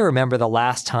 Try to remember the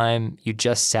last time you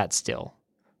just sat still.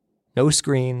 No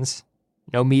screens,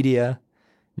 no media,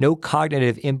 no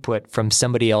cognitive input from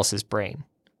somebody else's brain.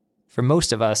 For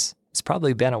most of us, it's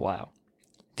probably been a while.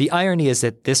 The irony is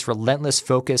that this relentless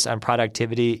focus on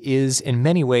productivity is in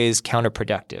many ways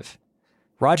counterproductive.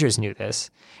 Rogers knew this,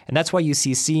 and that's why you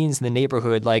see scenes in the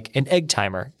neighborhood like an egg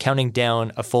timer counting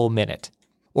down a full minute.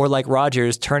 Or like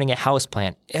Rogers turning a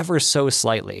houseplant ever so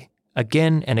slightly,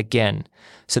 again and again,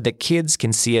 so that kids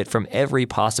can see it from every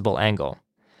possible angle.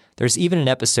 There's even an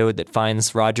episode that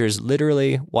finds Rogers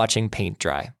literally watching paint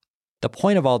dry. The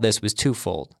point of all this was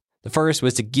twofold. The first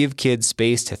was to give kids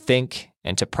space to think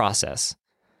and to process.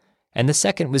 And the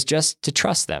second was just to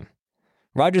trust them.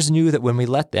 Rogers knew that when we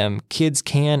let them, kids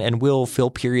can and will fill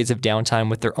periods of downtime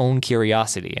with their own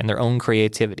curiosity and their own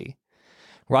creativity.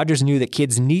 Rogers knew that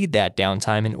kids need that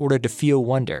downtime in order to feel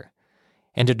wonder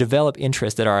and to develop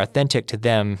interests that are authentic to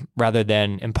them rather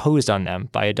than imposed on them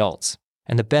by adults.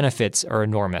 And the benefits are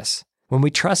enormous. When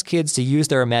we trust kids to use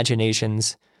their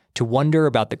imaginations, to wonder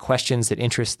about the questions that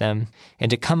interest them, and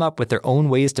to come up with their own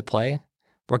ways to play,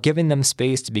 we're giving them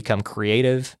space to become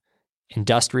creative,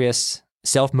 industrious,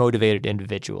 self-motivated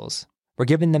individuals. We're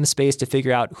giving them space to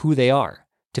figure out who they are,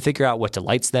 to figure out what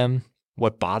delights them,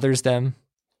 what bothers them,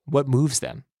 what moves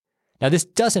them. Now, this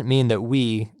doesn't mean that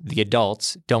we, the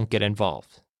adults, don't get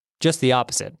involved. Just the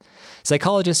opposite.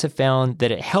 Psychologists have found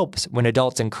that it helps when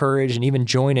adults encourage and even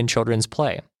join in children's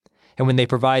play, and when they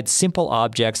provide simple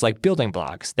objects like building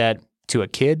blocks that, to a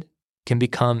kid, can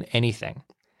become anything.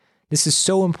 This is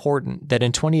so important that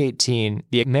in 2018,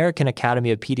 the American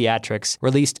Academy of Pediatrics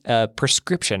released a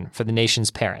prescription for the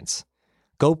nation's parents.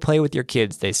 Go play with your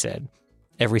kids, they said,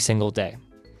 every single day.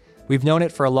 We've known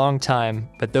it for a long time,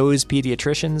 but those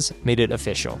pediatricians made it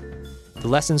official. The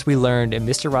lessons we learned in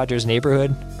Mr. Rogers'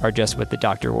 Neighborhood are just what the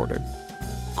doctor ordered.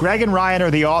 Greg and Ryan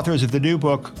are the authors of the new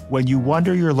book, When You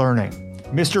Wonder You're Learning.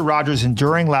 Mr. Rogers'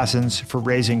 enduring lessons for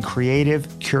raising creative,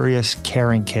 curious,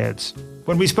 caring kids.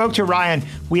 When we spoke to Ryan,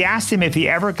 we asked him if he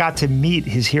ever got to meet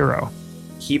his hero.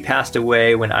 He passed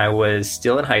away when I was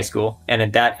still in high school, and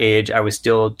at that age, I was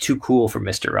still too cool for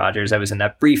Mr. Rogers. I was in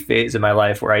that brief phase of my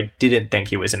life where I didn't think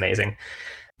he was amazing.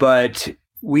 But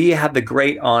we had the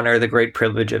great honor, the great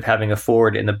privilege of having a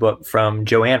foreword in the book from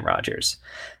Joanne Rogers,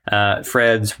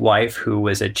 Fred's wife, who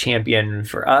was a champion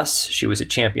for us. She was a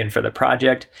champion for the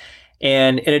project.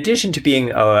 And in addition to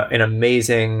being an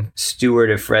amazing steward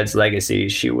of Fred's legacy,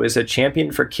 she was a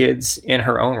champion for kids in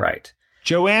her own right.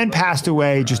 Joanne passed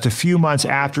away just a few months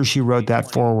after she wrote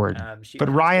that foreword, but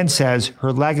Ryan says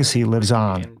her legacy lives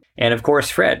on. And of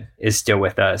course, Fred is still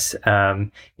with us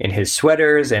in his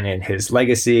sweaters and in his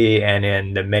legacy and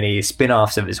in the many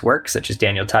spin-offs of his work, such as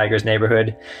Daniel Tiger's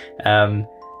Neighborhood.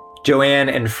 Joanne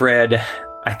and Fred,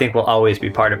 I think, will always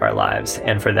be part of our lives.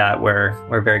 And for that,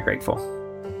 we're very grateful.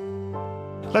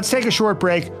 Let's take a short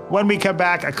break. When we come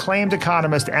back, acclaimed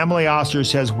economist Emily Oster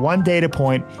says one data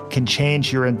point can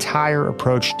change your entire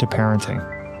approach to parenting.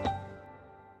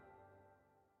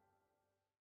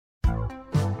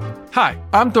 Hi,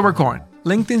 I'm Tomer Cohen,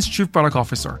 LinkedIn's Chief Product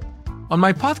Officer. On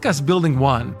my podcast, Building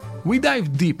One, we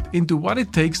dive deep into what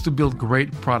it takes to build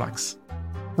great products.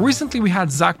 Recently, we had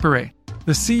Zach Perret,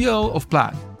 the CEO of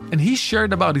Plaid, and he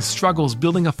shared about his struggles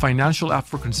building a financial app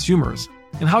for consumers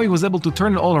and how he was able to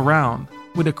turn it all around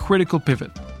with a critical pivot.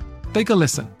 Take a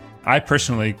listen. I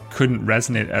personally couldn't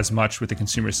resonate as much with the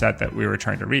consumer set that we were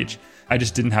trying to reach. I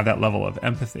just didn't have that level of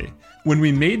empathy. When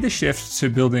we made the shift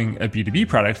to building a B2B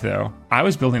product, though, I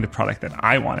was building the product that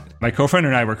I wanted. My co-founder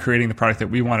and I were creating the product that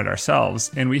we wanted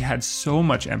ourselves, and we had so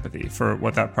much empathy for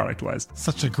what that product was.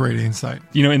 Such a great insight.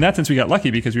 You know, in that sense, we got lucky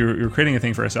because we were creating a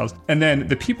thing for ourselves. And then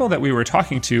the people that we were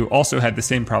talking to also had the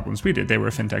same problems we did. They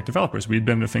were fintech developers. We'd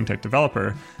been a fintech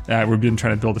developer. We've been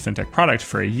trying to build a fintech product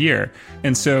for a year.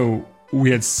 And so we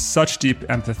had such deep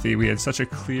empathy. We had such a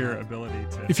clear ability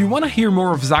to... If you want to hear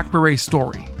more of Zach Perret's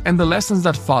story and the lessons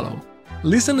that follow,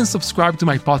 listen and subscribe to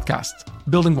my podcast,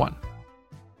 Building One.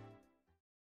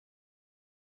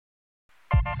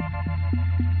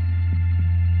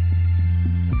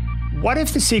 What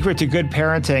if the secret to good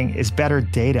parenting is better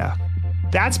data?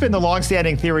 That's been the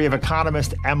longstanding theory of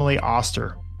economist Emily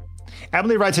Oster.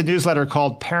 Emily writes a newsletter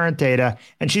called Parent Data,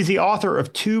 and she's the author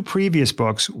of 2 previous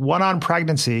books, one on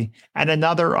pregnancy and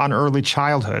another on early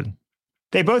childhood.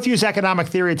 They both use economic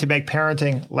theory to make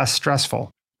parenting less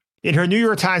stressful. In her New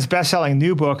York Times bestselling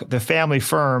new book, The Family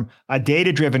Firm, a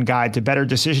data-driven guide to better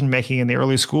decision-making in the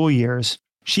early school years,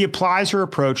 she applies her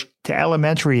approach to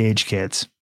elementary-age kids.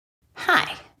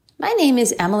 Hi, my name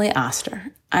is Emily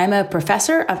Oster. I'm a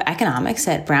professor of economics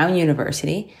at Brown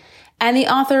University and the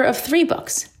author of 3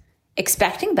 books,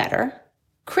 Expecting Better,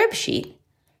 Crib Sheet,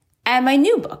 and my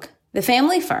new book, The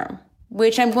Family Firm,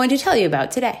 which I'm going to tell you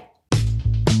about today.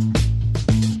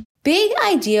 Big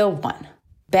idea 1.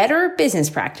 Better business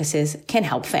practices can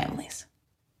help families.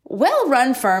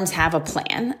 Well-run firms have a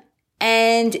plan,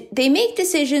 and they make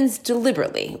decisions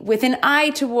deliberately with an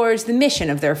eye towards the mission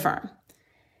of their firm.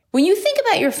 When you think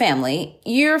about your family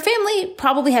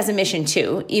probably has a mission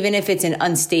too, even if it's an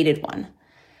unstated one.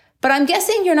 But I'm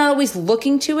guessing you're not always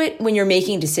looking to it when you're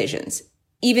making decisions,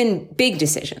 even big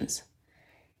decisions.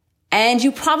 And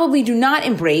you probably do not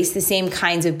embrace the same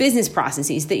kinds of business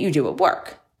processes that you do at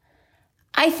work.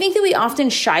 I think that we often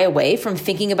shy away from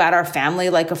thinking about our family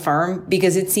like a firm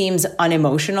because it seems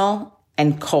unemotional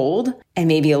and cold and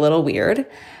maybe a little weird.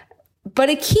 But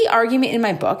a key argument in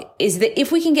my book is that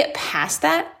if we can get past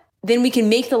that, then we can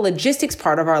make the logistics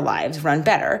part of our lives run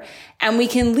better and we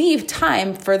can leave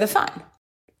time for the fun.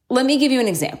 Let me give you an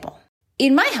example.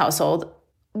 In my household,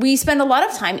 we spend a lot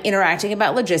of time interacting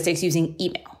about logistics using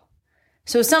email.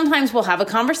 So sometimes we'll have a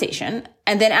conversation,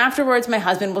 and then afterwards my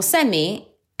husband will send me,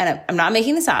 and I'm not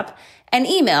making this up, an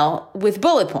email with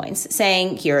bullet points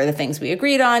saying, here are the things we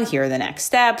agreed on, here are the next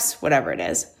steps, whatever it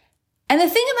is. And the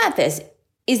thing about this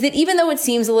is that even though it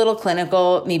seems a little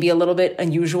clinical, maybe a little bit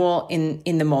unusual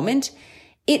in the moment,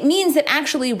 it means that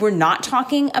actually we're not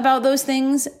talking about those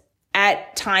things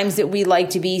at times that we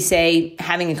like to be, say,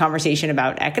 having a conversation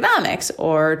about economics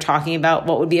or talking about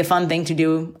what would be a fun thing to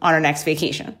do on our next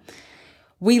vacation.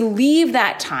 We leave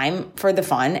that time for the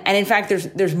fun. And in fact,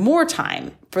 there's more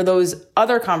time for those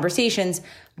other conversations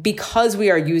because we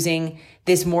are using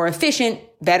this more efficient,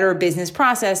 better business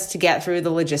process to get through the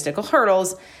logistical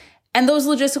hurdles. And those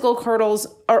logistical hurdles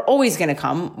are always going to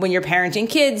come when you're parenting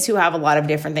kids who have a lot of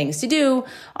different things to do,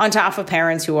 on top of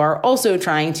parents who are also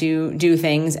trying to do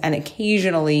things and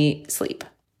occasionally sleep.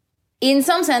 In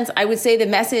some sense, I would say the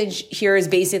message here is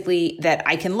basically that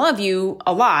I can love you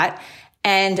a lot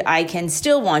and I can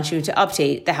still want you to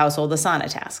update the household Asana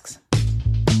tasks.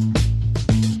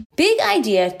 Big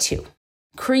idea 2.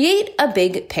 Create a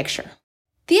big picture.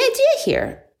 The idea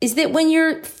here is that when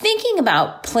you're thinking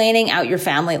about planning out your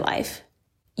family life,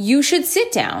 you should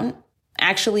sit down,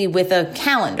 actually with a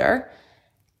calendar,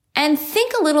 and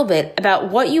think a little bit about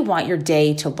what you want your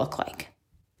day to look like.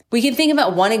 We can think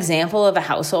about one example of a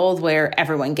household where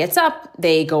everyone gets up,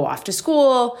 they go off to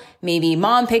school, maybe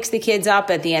mom picks the kids up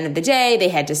at the end of the day, they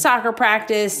head to soccer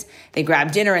practice, they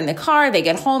grab dinner in the car, they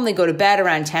get home, they go to bed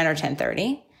around 10 or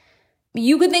 10:30.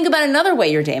 You could think about another way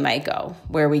your day might go,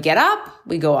 where we get up,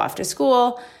 we go off to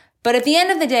school, but at the end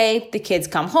of the day, the kids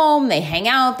come home, they hang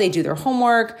out, they do their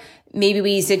homework, maybe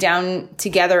we sit down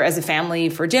together as a family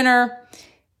for dinner.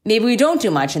 Maybe we don't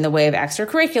do much in the way of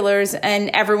extracurriculars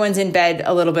and everyone's in bed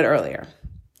a little bit earlier.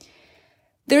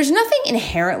 There's nothing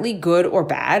inherently good or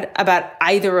bad about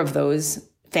either of those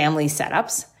family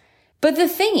setups. But the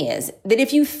thing is that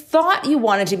if you thought you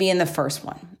wanted to be in the first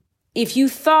one, if you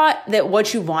thought that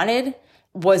what you wanted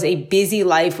was a busy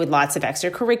life with lots of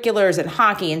extracurriculars and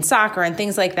hockey and soccer and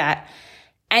things like that,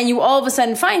 and you all of a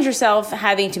sudden find yourself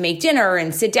having to make dinner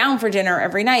and sit down for dinner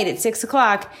every night at 6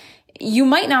 o'clock, you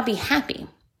might not be happy.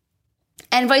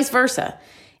 And vice versa.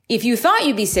 If you thought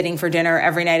you'd be sitting for dinner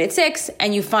every night at 6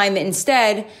 and you find that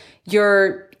instead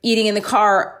you're eating in the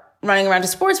car, running around to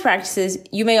sports practices,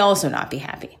 you may also not be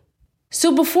happy.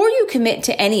 So before you commit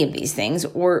to any of these things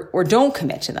or don't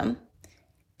commit to them,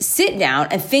 sit down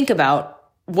and think about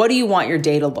what do you want your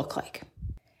day to look like.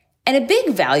 And a big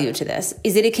value to this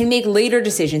is that it can make later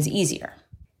decisions easier.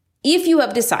 If you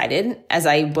have decided, as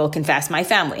I will confess my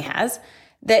family has,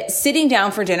 that sitting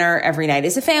down for dinner every night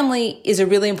as a family is a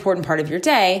really important part of your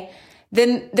day,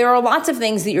 then there are lots of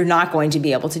things that you're not going to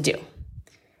be able to do.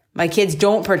 My kids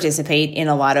don't participate in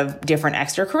a lot of different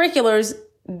extracurriculars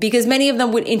because many of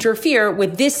them would interfere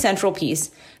with this central piece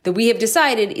that we have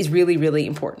decided is really, really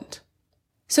important.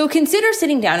 So consider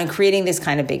sitting down and creating this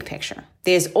kind of big picture,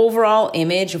 this overall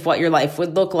image of what your life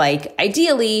would look like,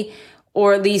 ideally,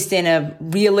 or at least in a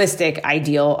realistic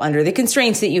ideal under the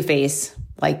constraints that you face,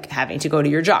 like having to go to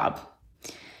your job.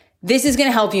 This is going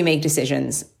to help you make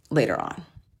decisions later on.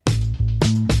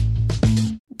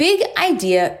 Big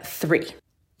idea 3.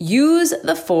 Use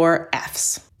the 4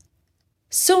 Fs.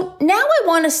 So now I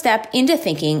want to step into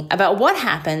thinking about what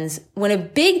happens when a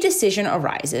big decision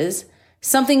arises,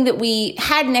 something that we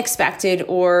hadn't expected,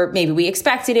 or maybe we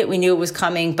expected it, we knew it was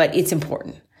coming, but it's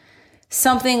important.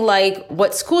 Something like,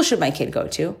 what school should my kid go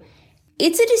to?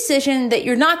 It's a decision that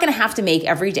you're not going to have to make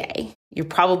every day. You're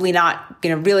probably not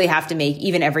going to really have to make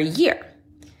even every year.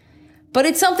 But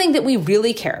it's something that we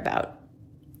really care about,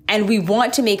 and we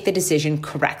want to make the decision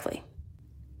correctly.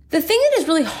 The thing that is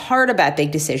really hard about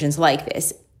big decisions like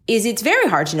this is it's very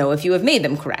hard to know if you have made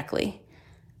them correctly.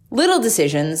 Little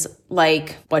decisions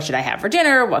like, what should I have for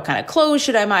dinner? What kind of clothes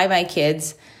should I buy my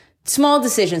kids? Small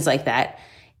decisions like that.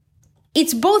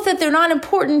 It's both that they're not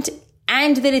important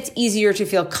and that it's easier to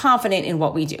feel confident in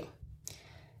what we do.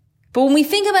 But when we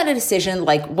think about a decision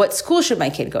like, what school should my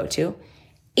kid go to?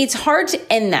 It's hard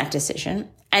to end that decision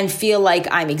and feel like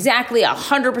I'm exactly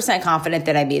 100% confident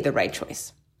that I made the right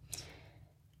choice.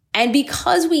 And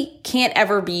because we can't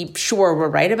ever be sure we're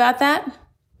right about that,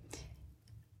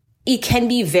 it can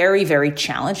be very, very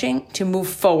challenging to move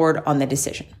forward on the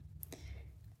decision.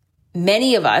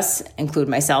 Many of us, include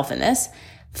myself in this,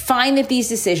 find that these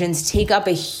decisions take up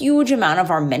a huge amount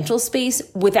of our mental space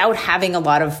without having a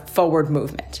lot of forward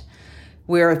movement.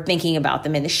 We're thinking about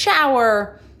them in the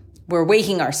shower. We're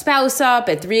waking our spouse up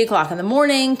at 3 o'clock in the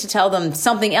morning to tell them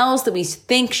something else that we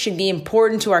think should be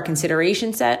important to our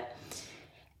consideration set.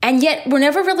 And yet we're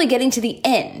never really getting to the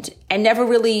end and never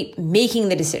really making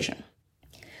the decision.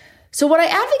 So what I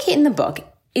advocate in the book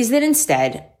is that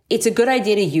instead, it's a good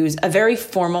idea to use a very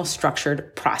formal,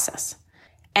 structured process.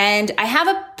 And I have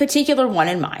a particular one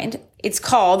in mind. It's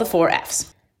called the 4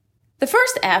 Fs. The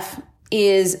first F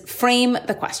is frame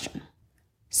the question.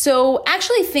 So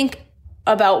actually think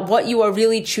about what you are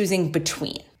really choosing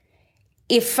between.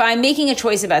 If I'm making a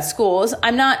choice about schools,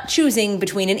 I'm not choosing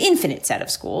between an infinite set of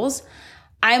schools.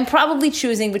 I'm probably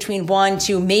choosing between 1,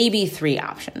 2, maybe 3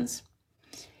 options.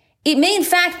 It may in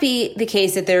fact be the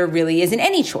case that there really isn't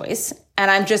any choice,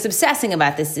 and I'm just obsessing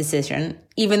about this decision,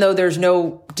 even though there's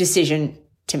no decision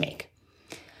to make.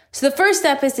 So the first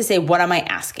step is to say, what am I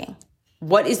asking?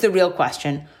 What is the real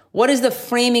question? What is the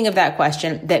framing of that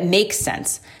question that makes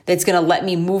sense, that's going to let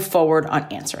me move forward on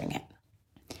answering it?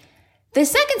 The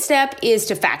second step is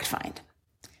to fact find.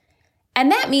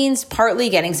 And that means partly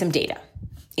getting some data.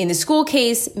 In the school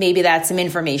case, maybe that's some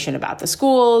information about the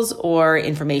schools or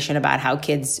information about how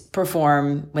kids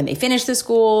perform when they finish the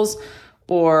schools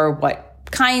or what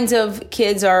kinds of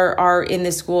kids are in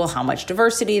the school, how much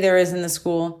diversity there is in the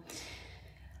school.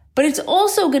 But it's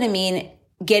also going to mean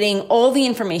getting all the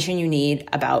information you need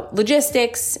about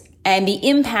logistics and the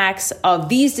impacts of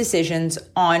these decisions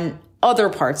on other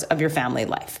parts of your family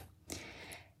life.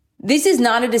 This is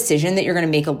not a decision that you're going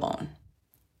to make alone.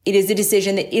 It is a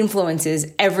decision that influences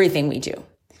everything we do.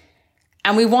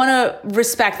 And we want to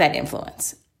respect that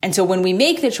influence. And so when we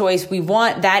make the choice, we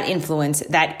want that influence,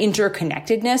 that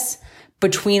interconnectedness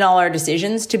between all our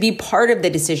decisions to be part of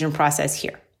the decision process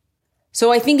here.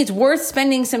 So I think it's worth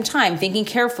spending some time thinking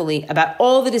carefully about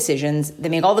all the decisions that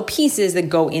make all the pieces that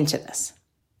go into this.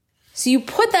 So you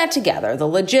put that together, the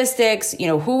logistics,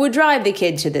 who would drive the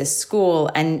kid to this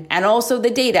school, and also the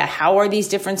data. How are these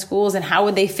different schools and how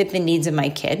would they fit the needs of my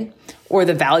kid or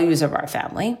the values of our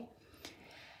family?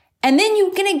 And then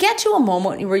you're going to get to a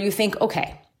moment where you think,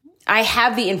 okay, I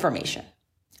have the information.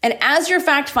 And as you're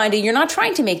fact-finding, you're not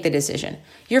trying to make the decision.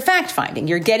 You're fact-finding.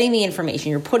 You're getting the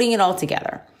information. You're putting it all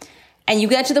together. And you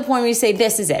get to the point where you say,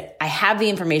 this is it. I have the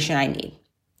information I need.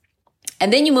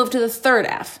 And then you move to the third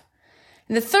F.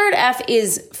 And the third F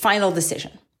is final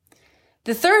decision.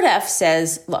 The third F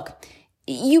says, look,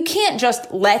 you can't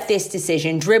just let this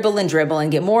decision dribble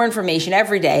and get more information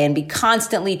every day and be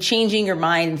constantly changing your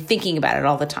mind and thinking about it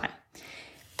all the time.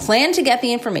 Plan to get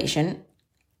the information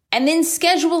and then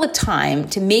schedule a time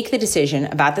to make the decision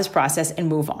about this process and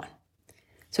move on.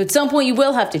 So at some point you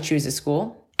will have to choose a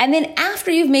school. And then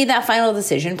after you've made that final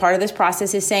decision, part of this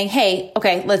process is saying, hey,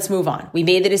 okay, let's move on. We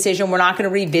made the decision. We're not going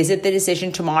to revisit the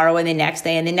decision tomorrow and the next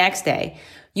day and the next day.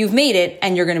 You've made it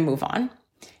and you're going to move on.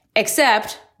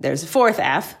 Except there's a fourth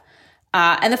F.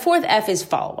 And the fourth F is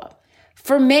follow-up.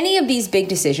 For many of these big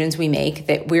decisions we make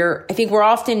that I think we're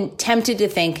often tempted to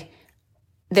think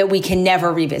that we can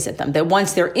never revisit them, that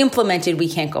once they're implemented, we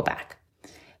can't go back.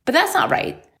 But that's not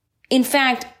right. In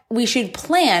fact, we should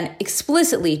plan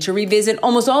explicitly to revisit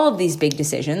almost all of these big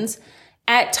decisions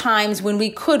at times when we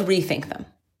could rethink them.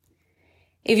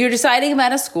 If you're deciding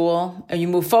about a school or you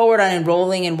move forward on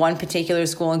enrolling in one particular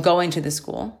school and going to the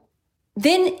school,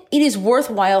 then it is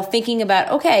worthwhile thinking about,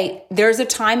 okay, there's a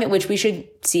time at which we should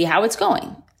see how it's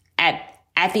going.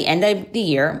 At the end of the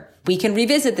year, we can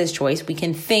revisit this choice. We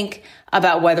can think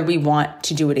about whether we want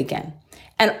to do it again.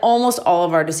 And almost all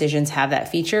of our decisions have that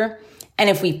feature. And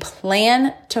if we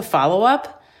plan to follow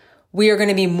up, we are going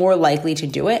to be more likely to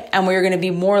do it. And we're going to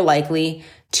be more likely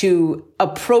to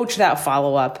approach that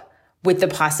follow-up with the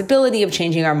possibility of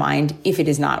changing our mind if it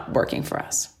is not working for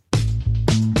us.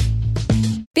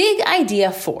 Big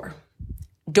idea 4.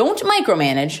 Don't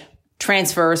micromanage,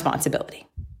 transfer responsibility.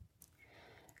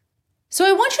 So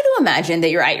I want you to imagine that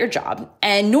you're at your job,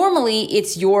 and normally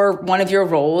one of your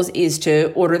roles is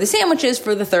to order the sandwiches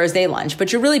for the Thursday lunch,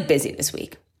 but you're really busy this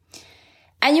week.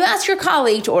 And you ask your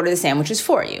colleague to order the sandwiches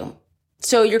for you.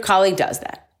 So your colleague does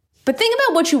that. But think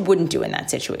about what you wouldn't do in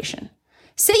that situation.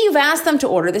 Say you've asked them to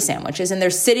order the sandwiches and they're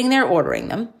sitting there ordering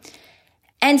them.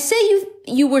 And say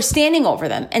you were standing over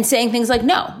them and saying things like,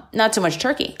 no, not so much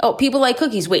turkey. Oh, people like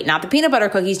cookies. Wait, not the peanut butter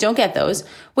cookies. Don't get those.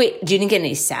 Wait, you didn't get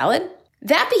any salad?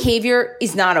 That behavior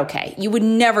is not okay. You would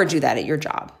never do that at your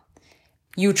job.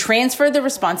 You transfer the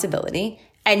responsibility.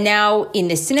 And now in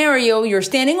this scenario, you're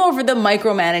standing over them,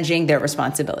 micromanaging their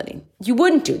responsibility. You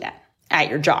wouldn't do that at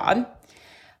your job.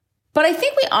 But I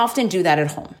think we often do that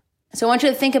at home. So I want you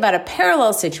to think about a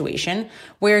parallel situation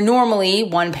where normally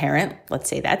one parent, let's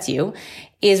say that's you,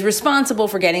 is responsible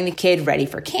for getting the kid ready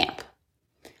for camp.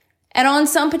 And on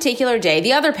some particular day,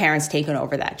 the other parent's taken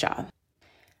over that job.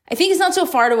 I think it's not so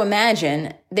far to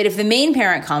imagine that if the main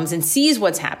parent comes and sees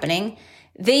what's happening,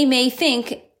 they may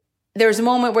think there's a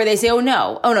moment where they say, oh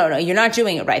no, you're not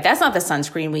doing it right. That's not the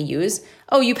sunscreen we use.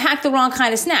 Oh, you packed the wrong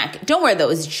kind of snack. Don't wear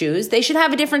those shoes. They should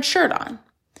have a different shirt on.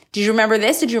 Did you remember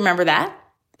this? Did you remember that?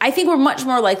 I think we're much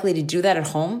more likely to do that at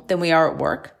home than we are at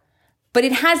work. But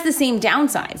it has the same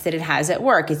downsides that it has at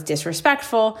work. It's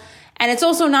disrespectful. And it's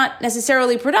also not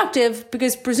necessarily productive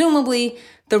because presumably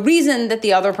the reason that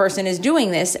the other person is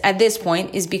doing this at this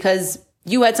point is because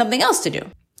you had something else to do.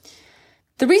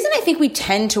 The reason I think we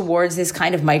tend towards this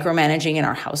kind of micromanaging in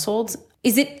our households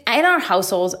is that in our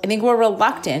households, I think we're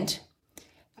reluctant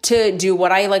to do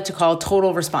what I like to call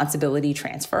total responsibility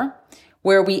transfer,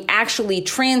 where we actually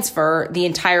transfer the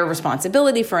entire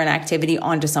responsibility for an activity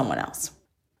onto someone else.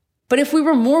 But if we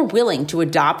were more willing to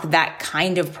adopt that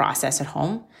kind of process at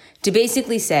home, to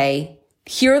basically say,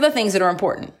 here are the things that are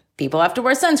important. People have to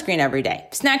wear sunscreen every day.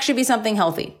 Snacks should be something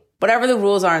healthy, whatever the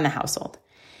rules are in the household.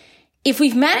 If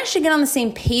we've managed to get on the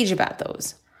same page about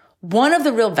those, One of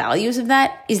the real values of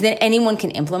that is that anyone can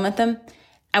implement them,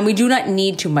 and we do not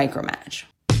need to micromanage.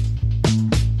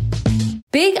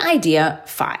 Big idea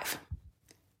 5.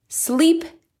 Sleep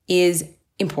is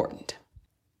important.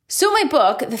 So my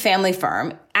book, The Family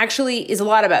Firm, actually is a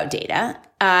lot about data.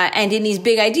 And in these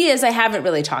big ideas, I haven't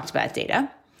really talked about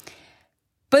data.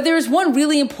 But there is one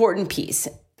really important piece,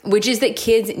 which is that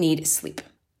kids need sleep.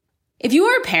 If you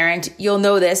are a parent, you'll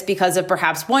know this because of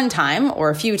perhaps one time or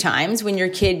a few times when your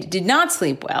kid did not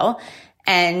sleep well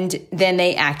and then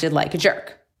they acted like a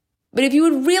jerk. But if you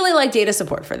would really like data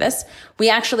support for this, we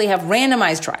actually have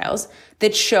randomized trials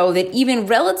that show that even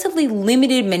relatively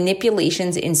limited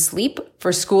manipulations in sleep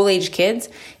for school-age kids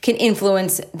can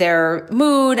influence their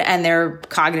mood and their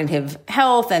cognitive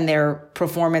health and their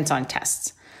performance on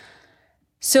tests.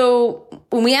 So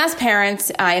when we ask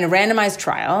parents in a randomized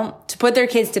trial to put their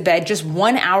kids to bed just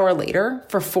 1 hour later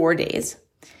for 4 days,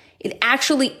 it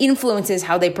actually influences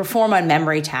how they perform on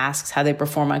memory tasks, how they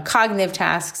perform on cognitive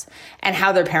tasks, and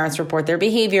how their parents report their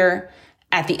behavior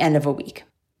at the end of a week.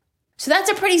 So that's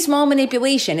a pretty small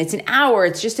manipulation. It's an hour,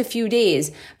 it's just a few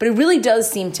days, but it really does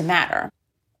seem to matter.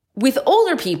 With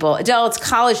older people, adults,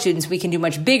 college students, we can do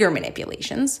much bigger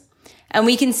manipulations. And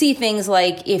we can see things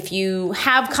like if you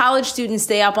have college students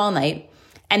stay up all night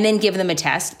and then give them a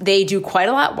test, they do quite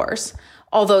a lot worse,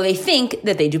 although they think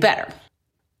that they do better.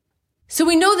 So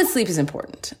we know that sleep is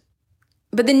important,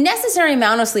 but the necessary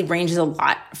amount of sleep ranges a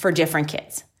lot for different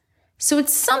kids. So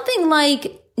it's something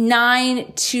like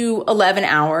 9 to 11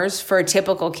 hours for a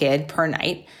typical kid per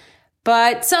night,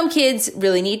 but some kids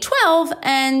really need 12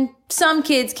 and some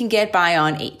kids can get by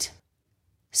on 8.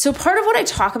 So part of what I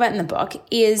talk about in the book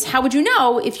is how would you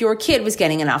know if your kid was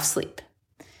getting enough sleep?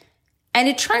 And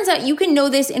it turns out you can know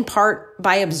this in part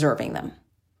by observing them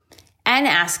and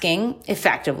asking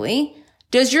effectively,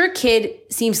 does your kid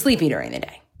seem sleepy during the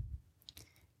day?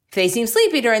 If they seem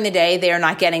sleepy during the day, they are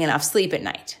not getting enough sleep at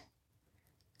night.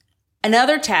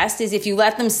 Another test is if you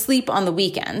let them sleep on the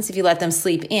weekends, if you let them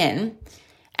sleep in,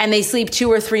 and they sleep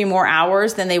 2 or 3 more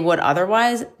hours than they would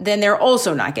otherwise, then they're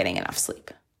also not getting enough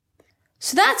sleep.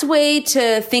 So that's a way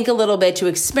to think a little bit, to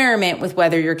experiment with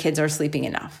whether your kids are sleeping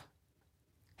enough.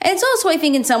 And it's also, I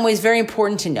think, in some ways very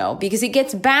important to know because it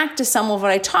gets back to some of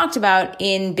what I talked about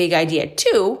in Big Idea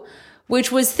 2,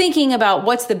 which was thinking about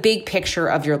what's the big picture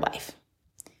of your life.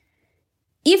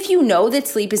 If you know that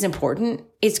sleep is important,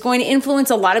 it's going to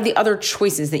influence a lot of the other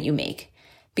choices that you make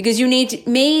because you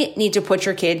may need to put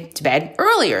your kid to bed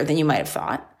earlier than you might have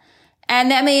thought.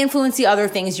 And that may influence the other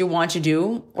things you want to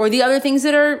do or the other things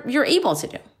that you're able to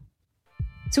do.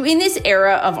 So in this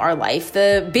era of our life,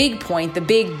 the big point, the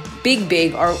big,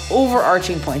 our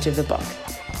overarching point of the book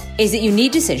is that you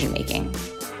need decision making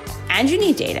and you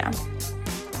need data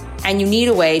and you need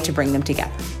a way to bring them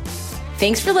together.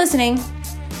 Thanks for listening,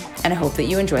 and I hope that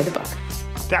you enjoy the book.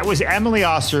 That was Emily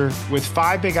Oster with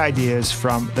 5 big ideas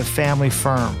from The Family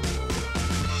Firm.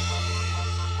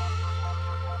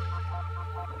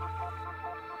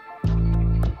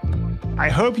 I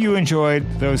hope you enjoyed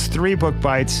those 3 book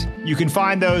bites. You can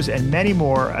find those and many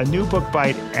more, a new book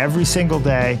bite every single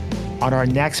day on our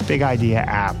Next Big Idea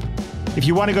app. If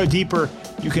you want to go deeper,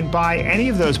 you can buy any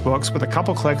of those books with a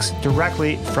couple clicks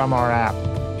directly from our app.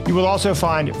 You will also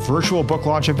find virtual book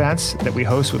launch events that we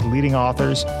host with leading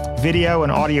authors, video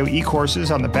and audio e-courses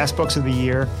on the best books of the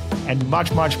year, and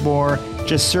much, much more.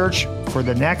 Just search for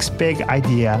The Next Big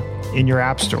Idea in your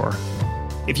app store.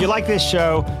 If you like this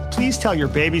show, please tell your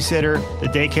babysitter, the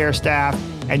daycare staff,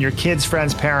 and your kids'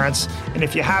 friends' parents. And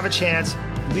if you have a chance,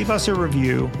 leave us a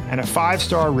review and a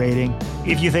 5-star rating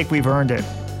if you think we've earned it.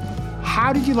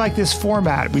 How did you like this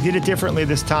format? We did it differently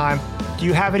this time. Do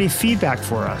you have any feedback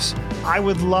for us? I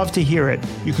would love to hear it.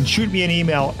 You can shoot me an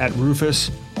email at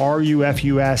Rufus,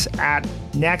 R-U-F-U-S, at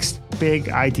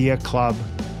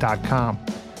nextbigideaclub.com.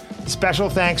 Special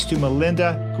thanks to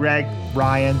Melinda, Greg,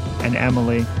 Ryan, and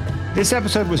Emily. This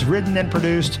episode was written and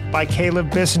produced by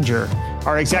Caleb Bissinger.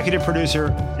 Our executive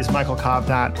producer is Michael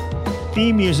Kovnat.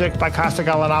 Theme music by Costa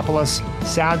Galanopoulos.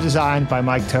 Sound design by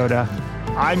Mike Toda.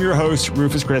 I'm your host,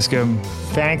 Rufus Griscom.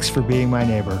 Thanks for being my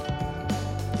neighbor.